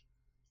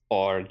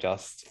 or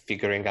just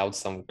figuring out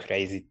some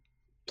crazy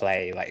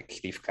play. Like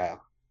Śliwka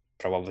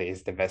probably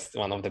is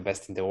one of the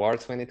best in the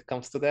world when it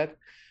comes to that.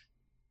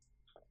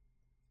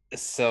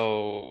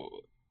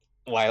 So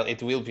while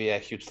it will be a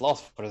huge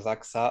loss for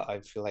Zaksa, I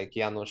feel like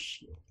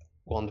Janusz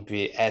won't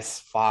be as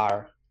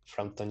far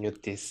from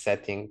Toniutti's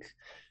setting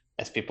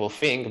as people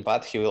think,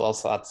 but he will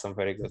also add some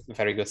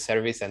very good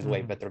service and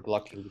way better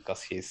blocking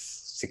because he's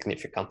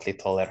significantly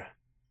taller.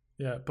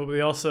 Yeah, but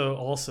we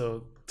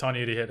also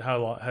Taniutti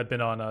had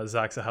been on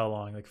Zaksa how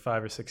long? Like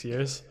 5 or 6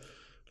 years?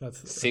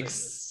 That's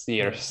 6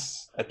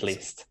 years at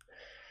least.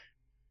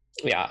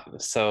 Yeah,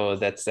 so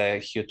that's a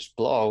huge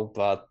blow,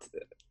 but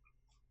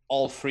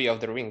all three of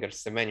the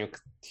wingers, Semeniuk,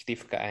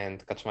 Śliwka,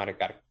 and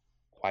Kaczmarek, are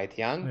quite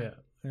young.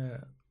 Yeah.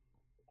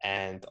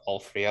 And all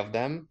three of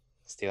them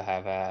still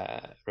have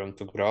room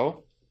to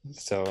grow.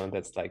 So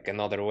that's like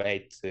another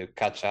way to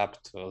catch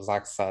up to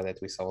Zaksa that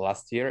we saw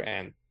last year.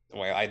 And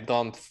well, I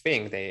don't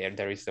think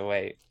there is a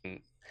way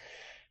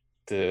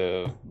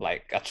to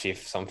like achieve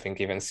something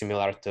even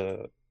similar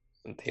to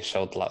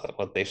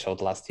what they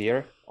showed last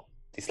year.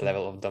 This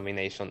level of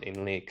domination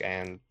in league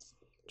and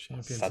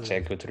such a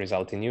good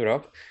result in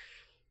Europe.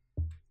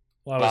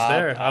 Well,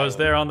 I was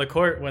there on the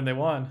court when they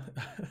won,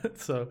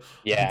 so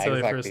yeah, I can tell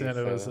exactly. you firsthand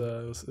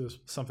it was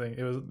something.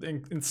 It was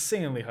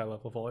insanely high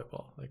level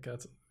volleyball. Like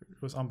it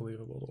was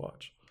unbelievable to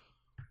watch.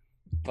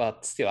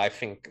 But still, I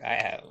think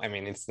I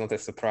mean, it's not a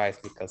surprise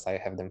because I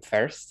have them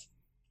first,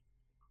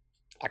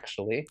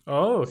 actually.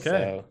 Oh,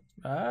 okay.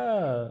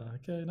 So,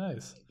 okay,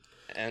 nice.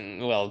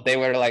 And well, they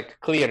were like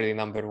clearly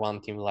number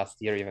one team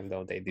last year, even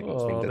though they didn't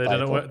win the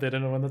title. They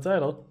didn't win the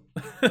title.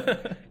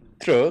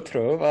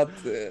 True, but.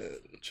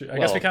 I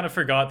guess we kind of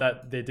forgot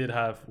that they did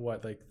have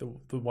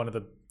the one of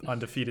the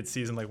undefeated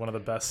season, like one of the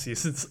best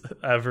seasons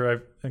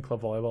ever in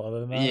club volleyball. Other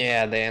than that,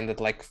 yeah, they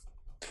ended like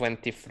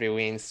 23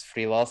 wins,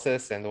 3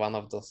 losses, and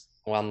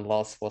one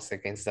loss was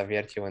against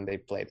Zawiercie when they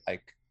played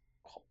like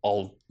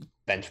all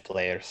bench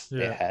players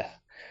they had.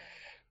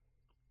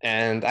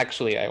 And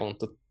actually, I want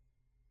to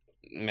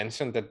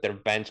mention that their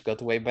bench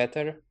got way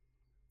better.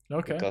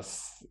 Okay.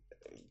 Because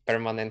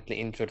permanently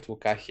injured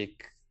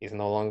Łukasik is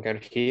no longer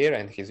here,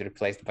 and he's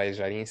replaced by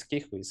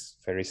Żaliński, who is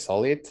very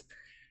solid.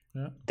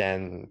 Yeah.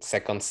 Then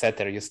second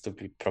setter used to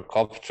be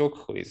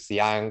Prokopczuk, who is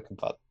young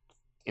but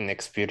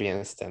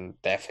inexperienced and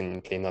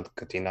definitely not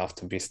good enough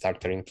to be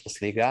starter in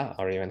Plus Liga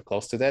or even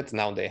close to that.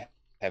 Now they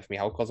have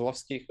Michał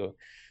Kozłowski, who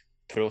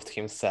proved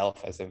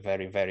himself as a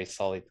very, very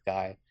solid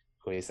guy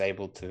who is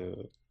able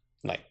to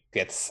like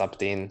get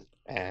subbed in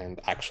and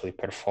actually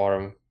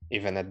perform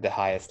even at the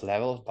highest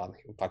level. But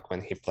back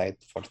when he played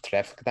for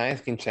Tref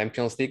Gdańsk in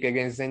Champions League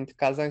against Zenit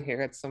Kazan, he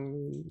had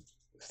some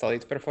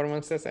solid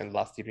performances, and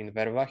last year in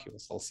Verva he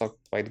was also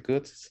quite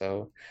good.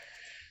 So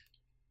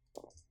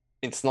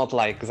it's not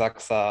like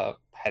Zaksa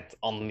had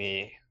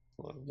only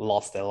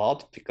lost a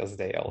lot, because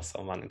they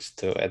also managed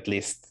to at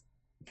least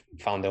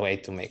found a way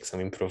to make some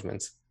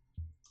improvements.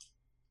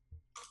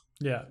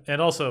 Yeah,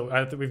 and also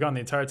we've gone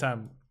the entire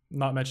time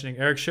not mentioning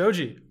Eric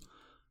Shoji.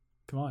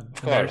 Come on.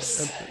 Of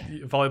course.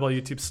 Volleyball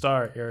YouTube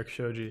star, Eric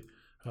Shoji.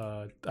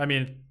 I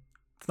mean,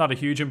 it's not a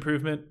huge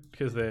improvement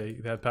because they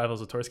had Pavel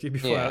Zatorsky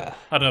before. Yeah.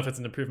 I don't know if it's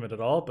an improvement at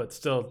all, but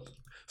still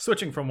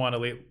switching from one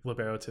elite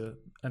libero to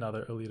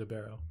another elite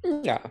libero.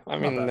 Yeah, I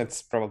mean,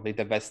 that's probably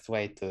the best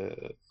way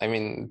to... I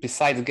mean,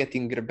 besides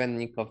getting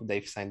Grebennikov,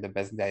 they've signed the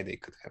best guy they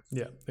could have.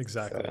 Yeah,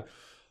 exactly. So.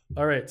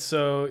 All right,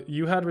 so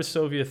you had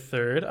Resovia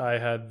third. I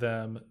had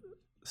them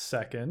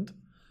second.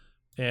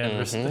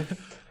 And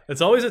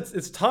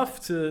it's tough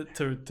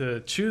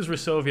to choose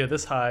Resovia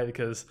this high,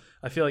 because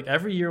I feel like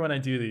every year when I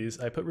do these,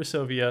 I put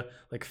Resovia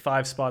like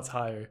 5 spots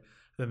higher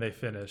than they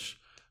finish.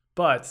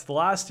 But the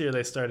last year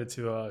they started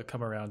to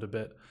come around a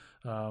bit.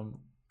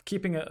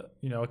 keeping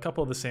a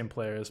couple of the same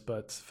players,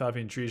 but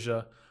Fabian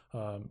Drija,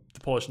 the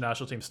Polish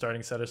national team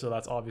starting setter, so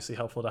that's obviously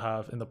helpful to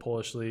have in the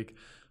Polish league.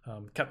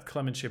 Kept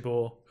Clement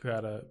Chebul, who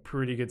had a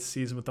pretty good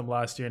season with them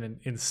last year and an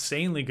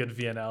insanely good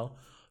VNL,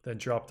 then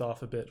dropped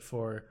off a bit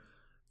for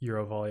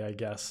Eurovolley, I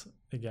guess.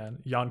 Again,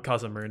 Jan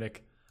Kazimiernik,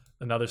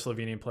 another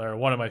Slovenian player,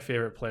 one of my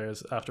favorite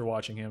players after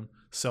watching him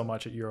so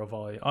much at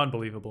Eurovolley.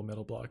 Unbelievable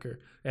middle blocker.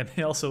 And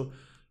they also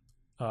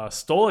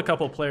stole a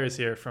couple players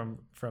here from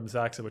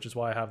Zaksa, which is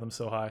why I have them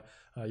so high.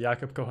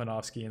 Jakub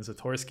Kochanowski and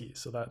Zatorski.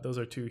 So those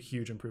are two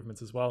huge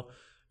improvements as well.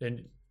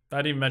 And I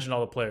didn't even mention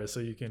all the players, so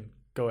you can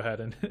go ahead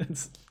and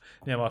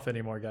name off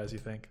any more guys you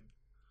think.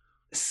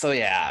 So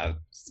yeah,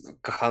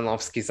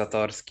 Kochanowski,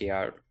 Zatorski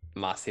are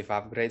massive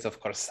upgrades. Of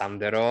course,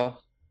 Sandero.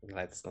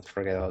 Let's not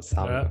forget about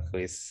Sam, who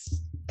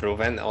is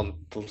proven on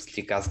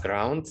Pumstica's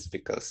grounds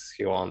because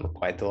he won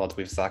quite a lot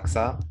with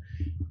Zaksa.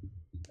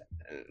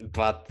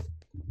 But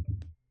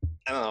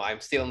I don't know,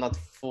 I'm still not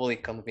fully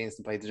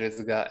convinced by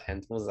Drzyzga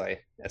and Muzaj,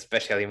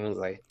 especially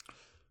Muzaj.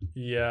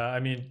 Yeah, I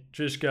mean,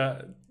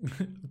 Drzyzga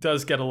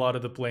does get a lot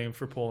of the blame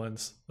for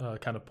Poland's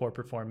kind of poor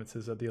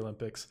performances at the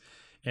Olympics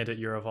and at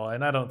Eurovolley,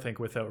 and I don't think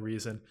without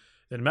reason.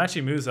 And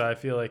Maciej Muzaj, I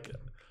feel like,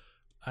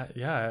 I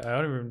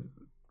don't even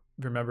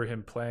remember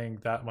him playing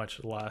that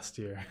much last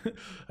year.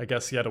 I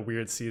guess he had a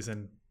weird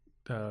season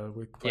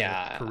with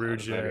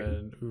Perugia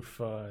and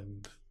Ufa,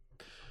 and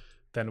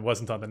then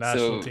wasn't on the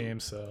national team,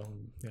 so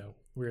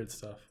weird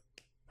stuff.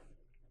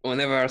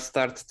 Whenever I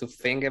start to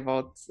think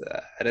about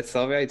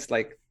Resovia, it's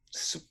like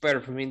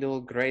super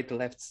middle, great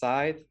left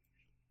side,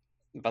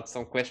 but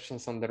some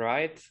questions on the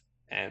right,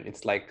 and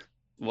it's like,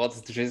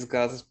 what's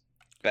Drzyzga's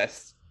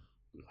best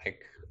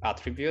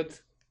attribute?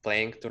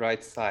 Playing to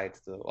right side,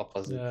 to the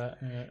opposite.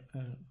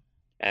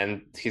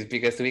 And his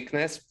biggest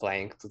weakness,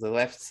 playing to the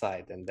left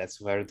side, and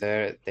that's where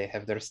they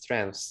have their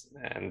strengths.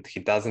 And he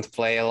doesn't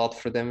play a lot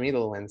for the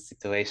middle when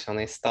situation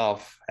is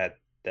tough.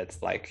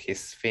 That's like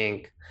his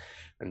thing.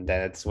 And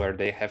that's where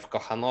they have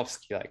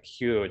Kochanowski, like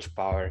huge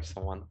power,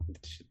 someone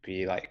that should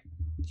be like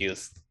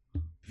used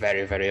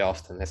very, very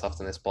often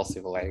as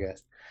possible, I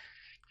guess.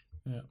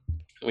 Yeah.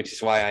 Which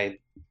is why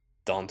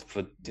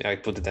I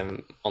put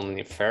them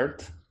only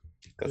third,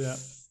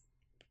 because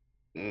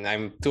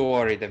I'm too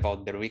worried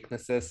about their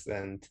weaknesses,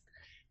 and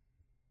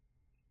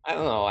I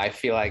don't know, I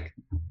feel like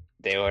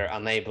they were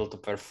unable to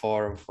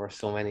perform for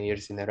so many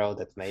years in a row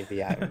that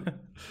maybe I'm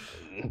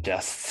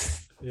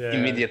just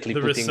immediately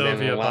putting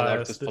them one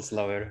or two spots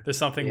lower. There's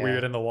something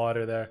weird in the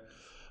water there.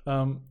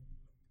 I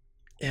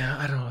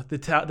don't know. The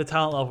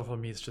talent level for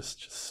me is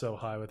just so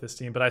high with this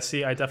team, but I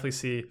definitely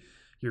see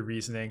your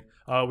reasoning.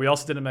 We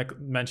also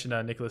didn't mention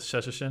Nicholas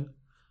Sheshin.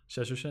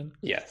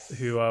 Yes.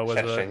 Who was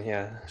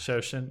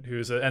Sheshin,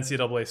 who's an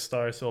NCAA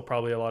star, so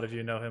probably a lot of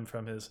you know him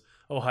from his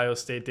Ohio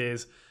State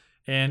days.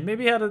 And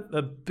maybe had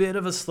a bit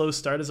of a slow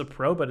start as a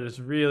pro, but it has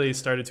really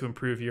started to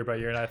improve year by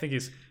year. And I think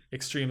he's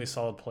extremely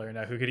solid player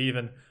now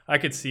I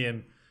could see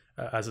him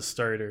as a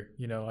starter.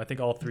 I think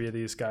all three of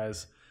these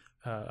guys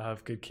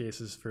have good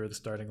cases for the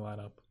starting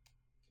lineup.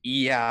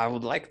 Yeah, I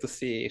would like to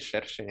see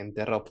Sheshin and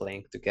Dero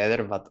playing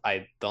together, but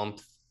I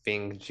don't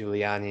think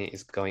Giuliani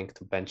is going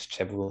to bench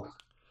Chebul.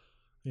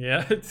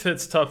 Yeah,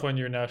 it's tough when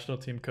your national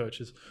team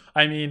coaches.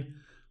 I mean,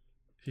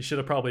 he should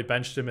have probably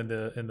benched him in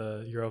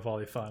the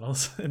Eurovolley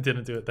finals and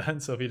didn't do it then.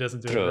 So if he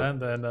doesn't do it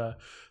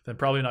then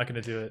probably not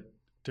going to do it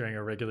during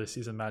a regular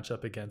season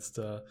matchup against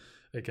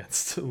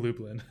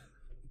Lublin.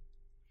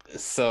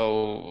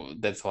 So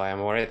that's why I'm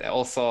worried.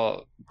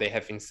 Also, they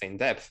have insane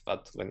depth,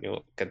 but when you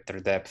look at their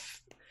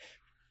depth,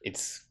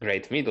 it's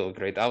great middle,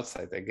 great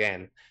outside.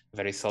 Again,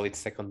 very solid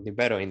second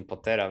libero in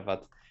Potera,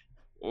 but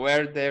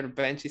where their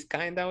bench is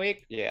kind of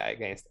weak,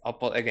 against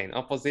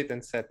opposite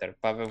and setter.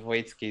 Paweł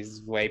Wojcicki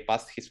is way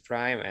past his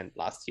prime, and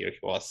last year he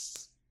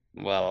was,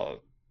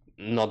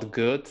 not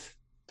good,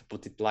 to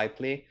put it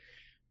lightly.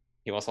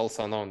 He was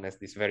also known as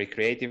this very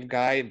creative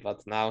guy,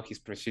 but now his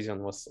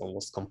precision was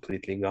almost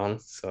completely gone.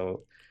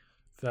 So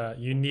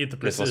you need the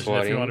precision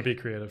if you want to be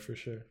creative, for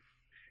sure.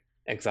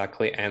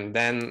 Exactly. And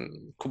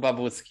then Kuba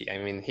Budzki, I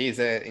mean, he's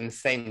an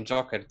insane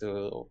joker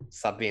to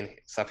sub him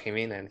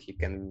in, and he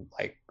can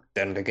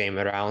turn the game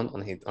around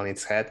on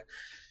its head.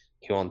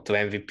 He won 2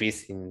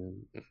 MVPs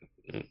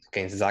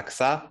against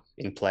Zaksa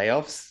in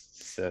playoffs,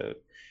 so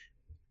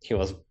he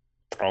was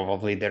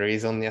probably the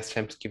reason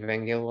Jastrzębski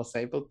Węgiel was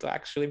able to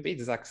actually beat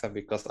Zaksa,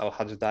 because Al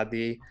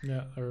Hajdadi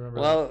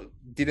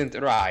didn't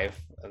arrive,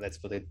 let's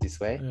put it this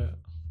way.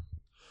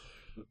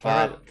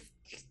 But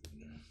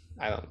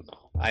I don't know.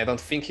 I don't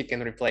think he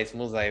can replace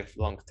Muzaj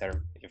long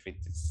term if it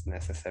is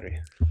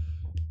necessary.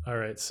 All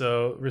right,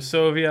 so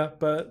Resovia,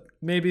 but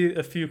maybe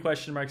a few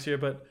question marks here,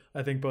 but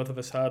I think both of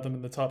us had them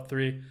in the top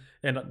 3.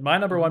 And my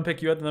number 1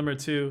 pick, you had the number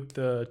 2,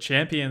 the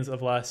champions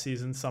of last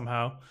season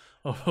somehow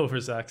over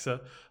Zaksa,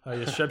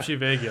 Jastrzębski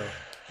Węgiel,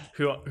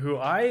 who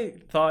I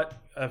thought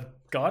have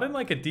gotten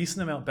a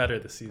decent amount better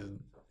this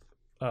season.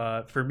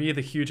 For me,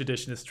 the huge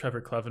addition is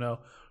Trevor Kleveno,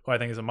 who I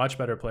think is a much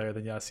better player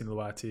than Yasin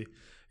Luati.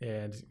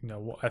 And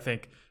I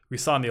think we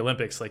saw in the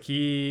Olympics,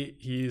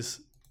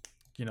 he's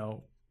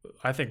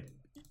I think,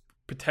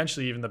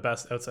 potentially even the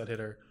best outside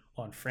hitter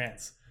on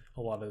France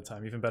a lot of the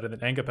time, even better than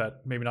Engapet.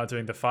 Maybe not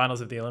doing the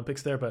finals of the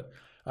Olympics there, but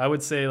I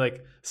would say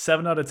like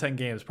 7 out of 10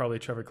 games, probably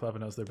Trevor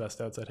Clevenot is their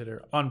best outside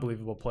hitter.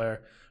 Unbelievable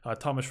player.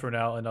 Thomas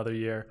Fornell, another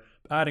year.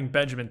 Adding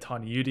Benjamin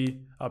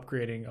Taniudi,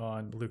 upgrading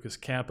on Lucas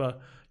Campa.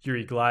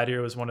 Yuri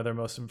Gladier was one of their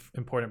most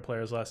important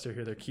players last year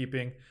who they're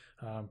keeping.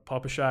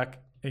 Popashak,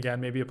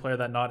 again, maybe a player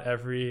that not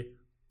every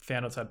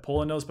fan outside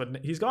Poland knows, but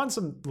he's gotten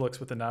some looks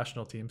with the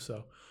national team.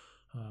 So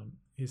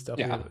he's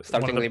definitely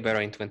starting libero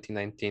in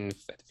 2019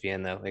 at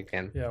Vienna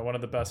again. Yeah, one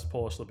of the best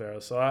Polish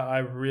liberos. So I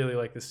really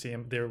like this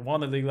team. They won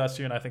the league last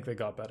year, and I think they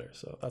got better.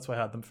 So that's why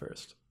I had them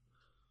first.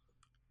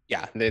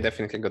 Yeah, they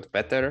definitely got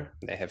better.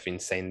 They have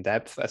insane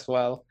depth as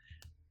well.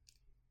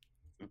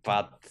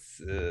 But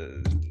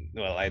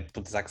well, I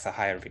put Zaksa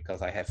higher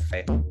because I have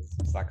faith in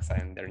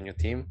Zaksa and their new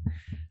team.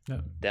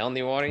 Yeah. The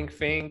only worrying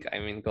thing, I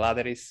mean,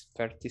 Glader is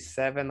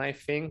 37, I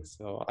think,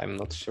 so I'm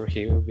not sure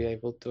he will be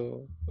able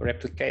to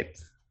replicate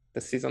the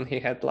season he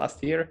had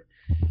last year.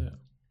 Yeah.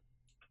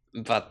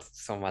 But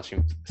so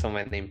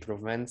many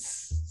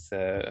improvements.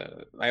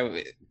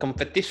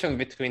 Competition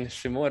between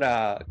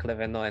Shimura,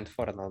 Clevenot, and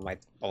Fornal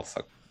might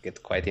also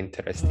get quite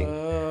interesting.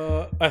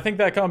 I think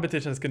that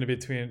competition is going to be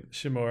between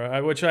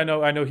Shimura, which I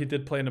know he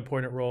did play an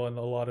important role in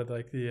a lot of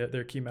like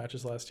their key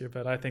matches last year.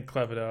 But I think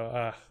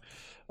Clevenot,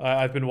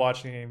 I've been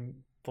watching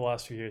him the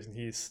last few years, and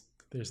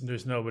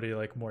there's nobody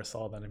like more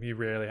solid than him. He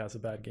rarely has a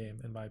bad game,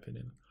 in my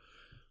opinion.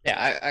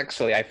 Yeah,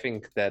 I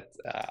think that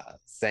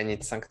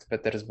Zenit St.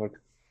 Petersburg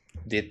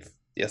did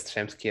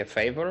Jastrzębski a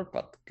favor,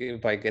 but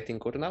by getting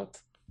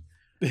Urnaut.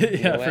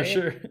 Yeah, for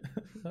sure.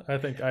 I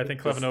think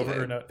Clevenot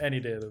over Urnaut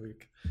any day of the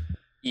week.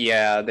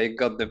 Yeah, they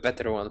got the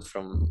better one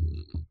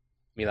from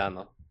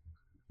Milano.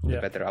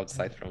 The better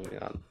outside from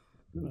Milano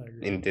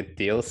in the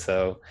deal.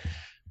 So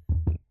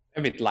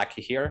a bit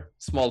lucky here.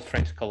 Small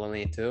French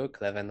colony too.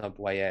 Clevenot,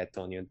 Boyer,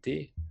 Tonio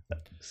D.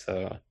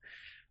 So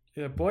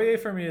yeah, Boyer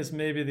for me is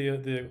maybe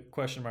the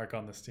question mark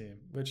on this team.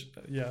 Which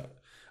I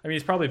mean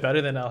he's probably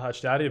better than El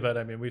Hachdadi, but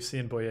I mean we've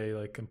seen Boyer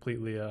like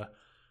completely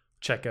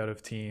check out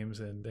of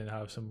teams and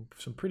have some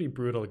pretty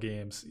brutal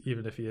games,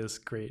 even if he is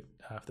great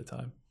half the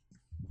time.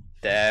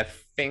 I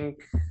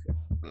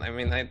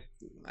mean,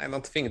 I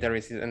don't think there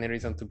is any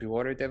reason to be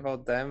worried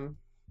about them.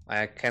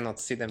 I cannot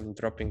see them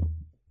dropping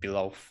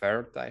below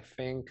third, I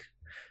think,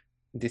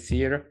 this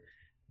year.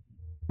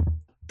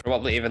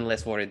 Probably even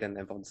less worried than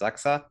about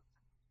Zaksa.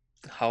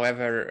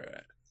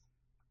 However,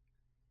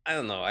 I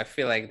don't know. I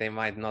feel like they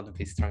might not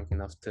be strong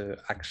enough to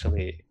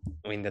actually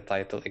win the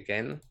title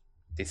again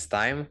this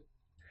time.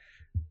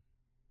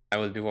 I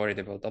will be worried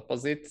about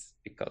opposite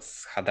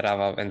because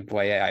Hadrava and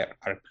Boyer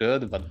are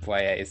good, but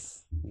Boyer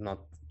is not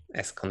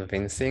as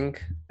convincing,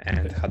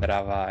 and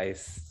Hadrava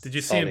is. Did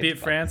you see him beat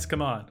France?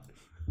 Come on.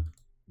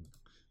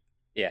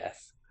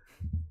 Yes.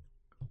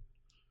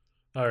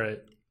 All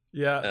right.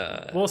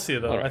 Yeah, we'll see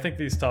though. Right. I think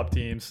these top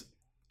teams,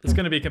 it's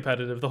going to be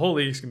competitive. The whole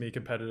league's going to be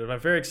competitive. I'm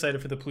very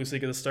excited for the Plus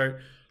Liga to start.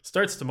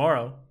 Starts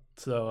tomorrow,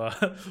 so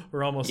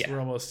we're almost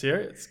here.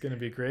 It's going to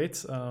be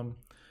great.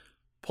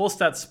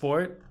 Polstat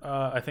Sport,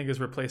 I think, is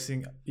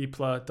replacing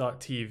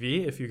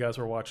Ipla.tv if you guys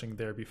were watching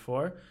there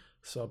before.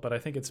 So, but I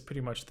think it's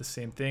pretty much the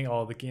same thing.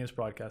 All the games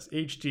broadcast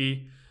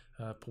HD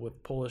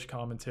with Polish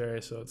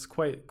commentary. So it's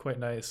quite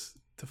nice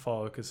to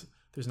follow because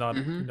there's not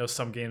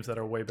some games that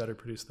are way better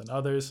produced than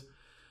others.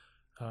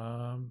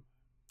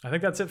 I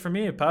think that's it for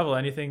me. Pavel,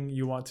 anything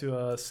you want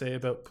to say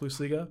about Plus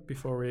Liga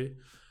before we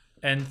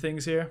end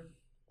things here?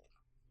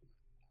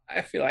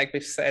 I feel like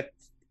we've said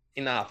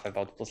enough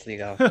about Plus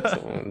Liga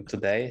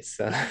today.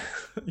 So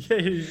yeah,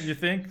 you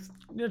think?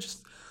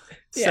 Just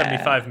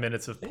 75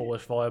 minutes of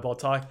Polish volleyball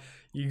talk.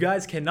 You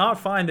guys cannot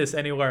find this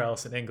anywhere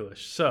else in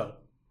English. So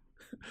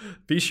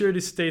be sure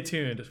to stay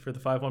tuned for the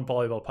 5-1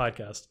 Volleyball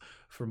podcast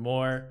for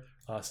more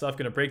stuff.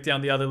 Going to break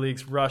down the other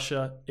leagues,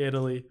 Russia,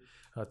 Italy.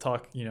 I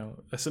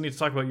still need to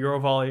talk about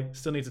Eurovolley.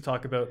 Still need to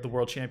talk about the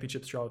World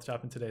Championships draw which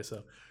happened today.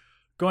 So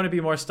going to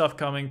be more stuff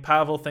coming.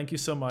 Pavel, thank you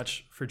so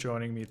much for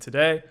joining me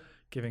today,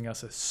 giving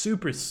us a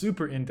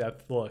super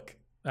in-depth look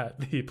at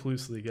the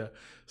Plus Liga.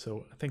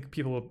 So I think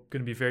people are going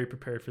to be very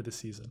prepared for the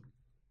season.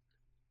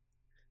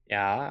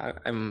 Yeah,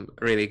 I'm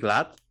really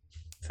glad.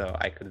 So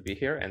I could be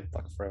here and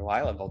talk for a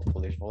while about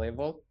Polish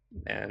volleyball,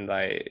 and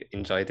I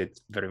enjoyed it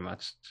very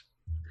much.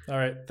 All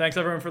right. Thanks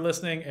everyone for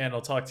listening, and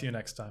I'll talk to you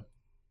next time.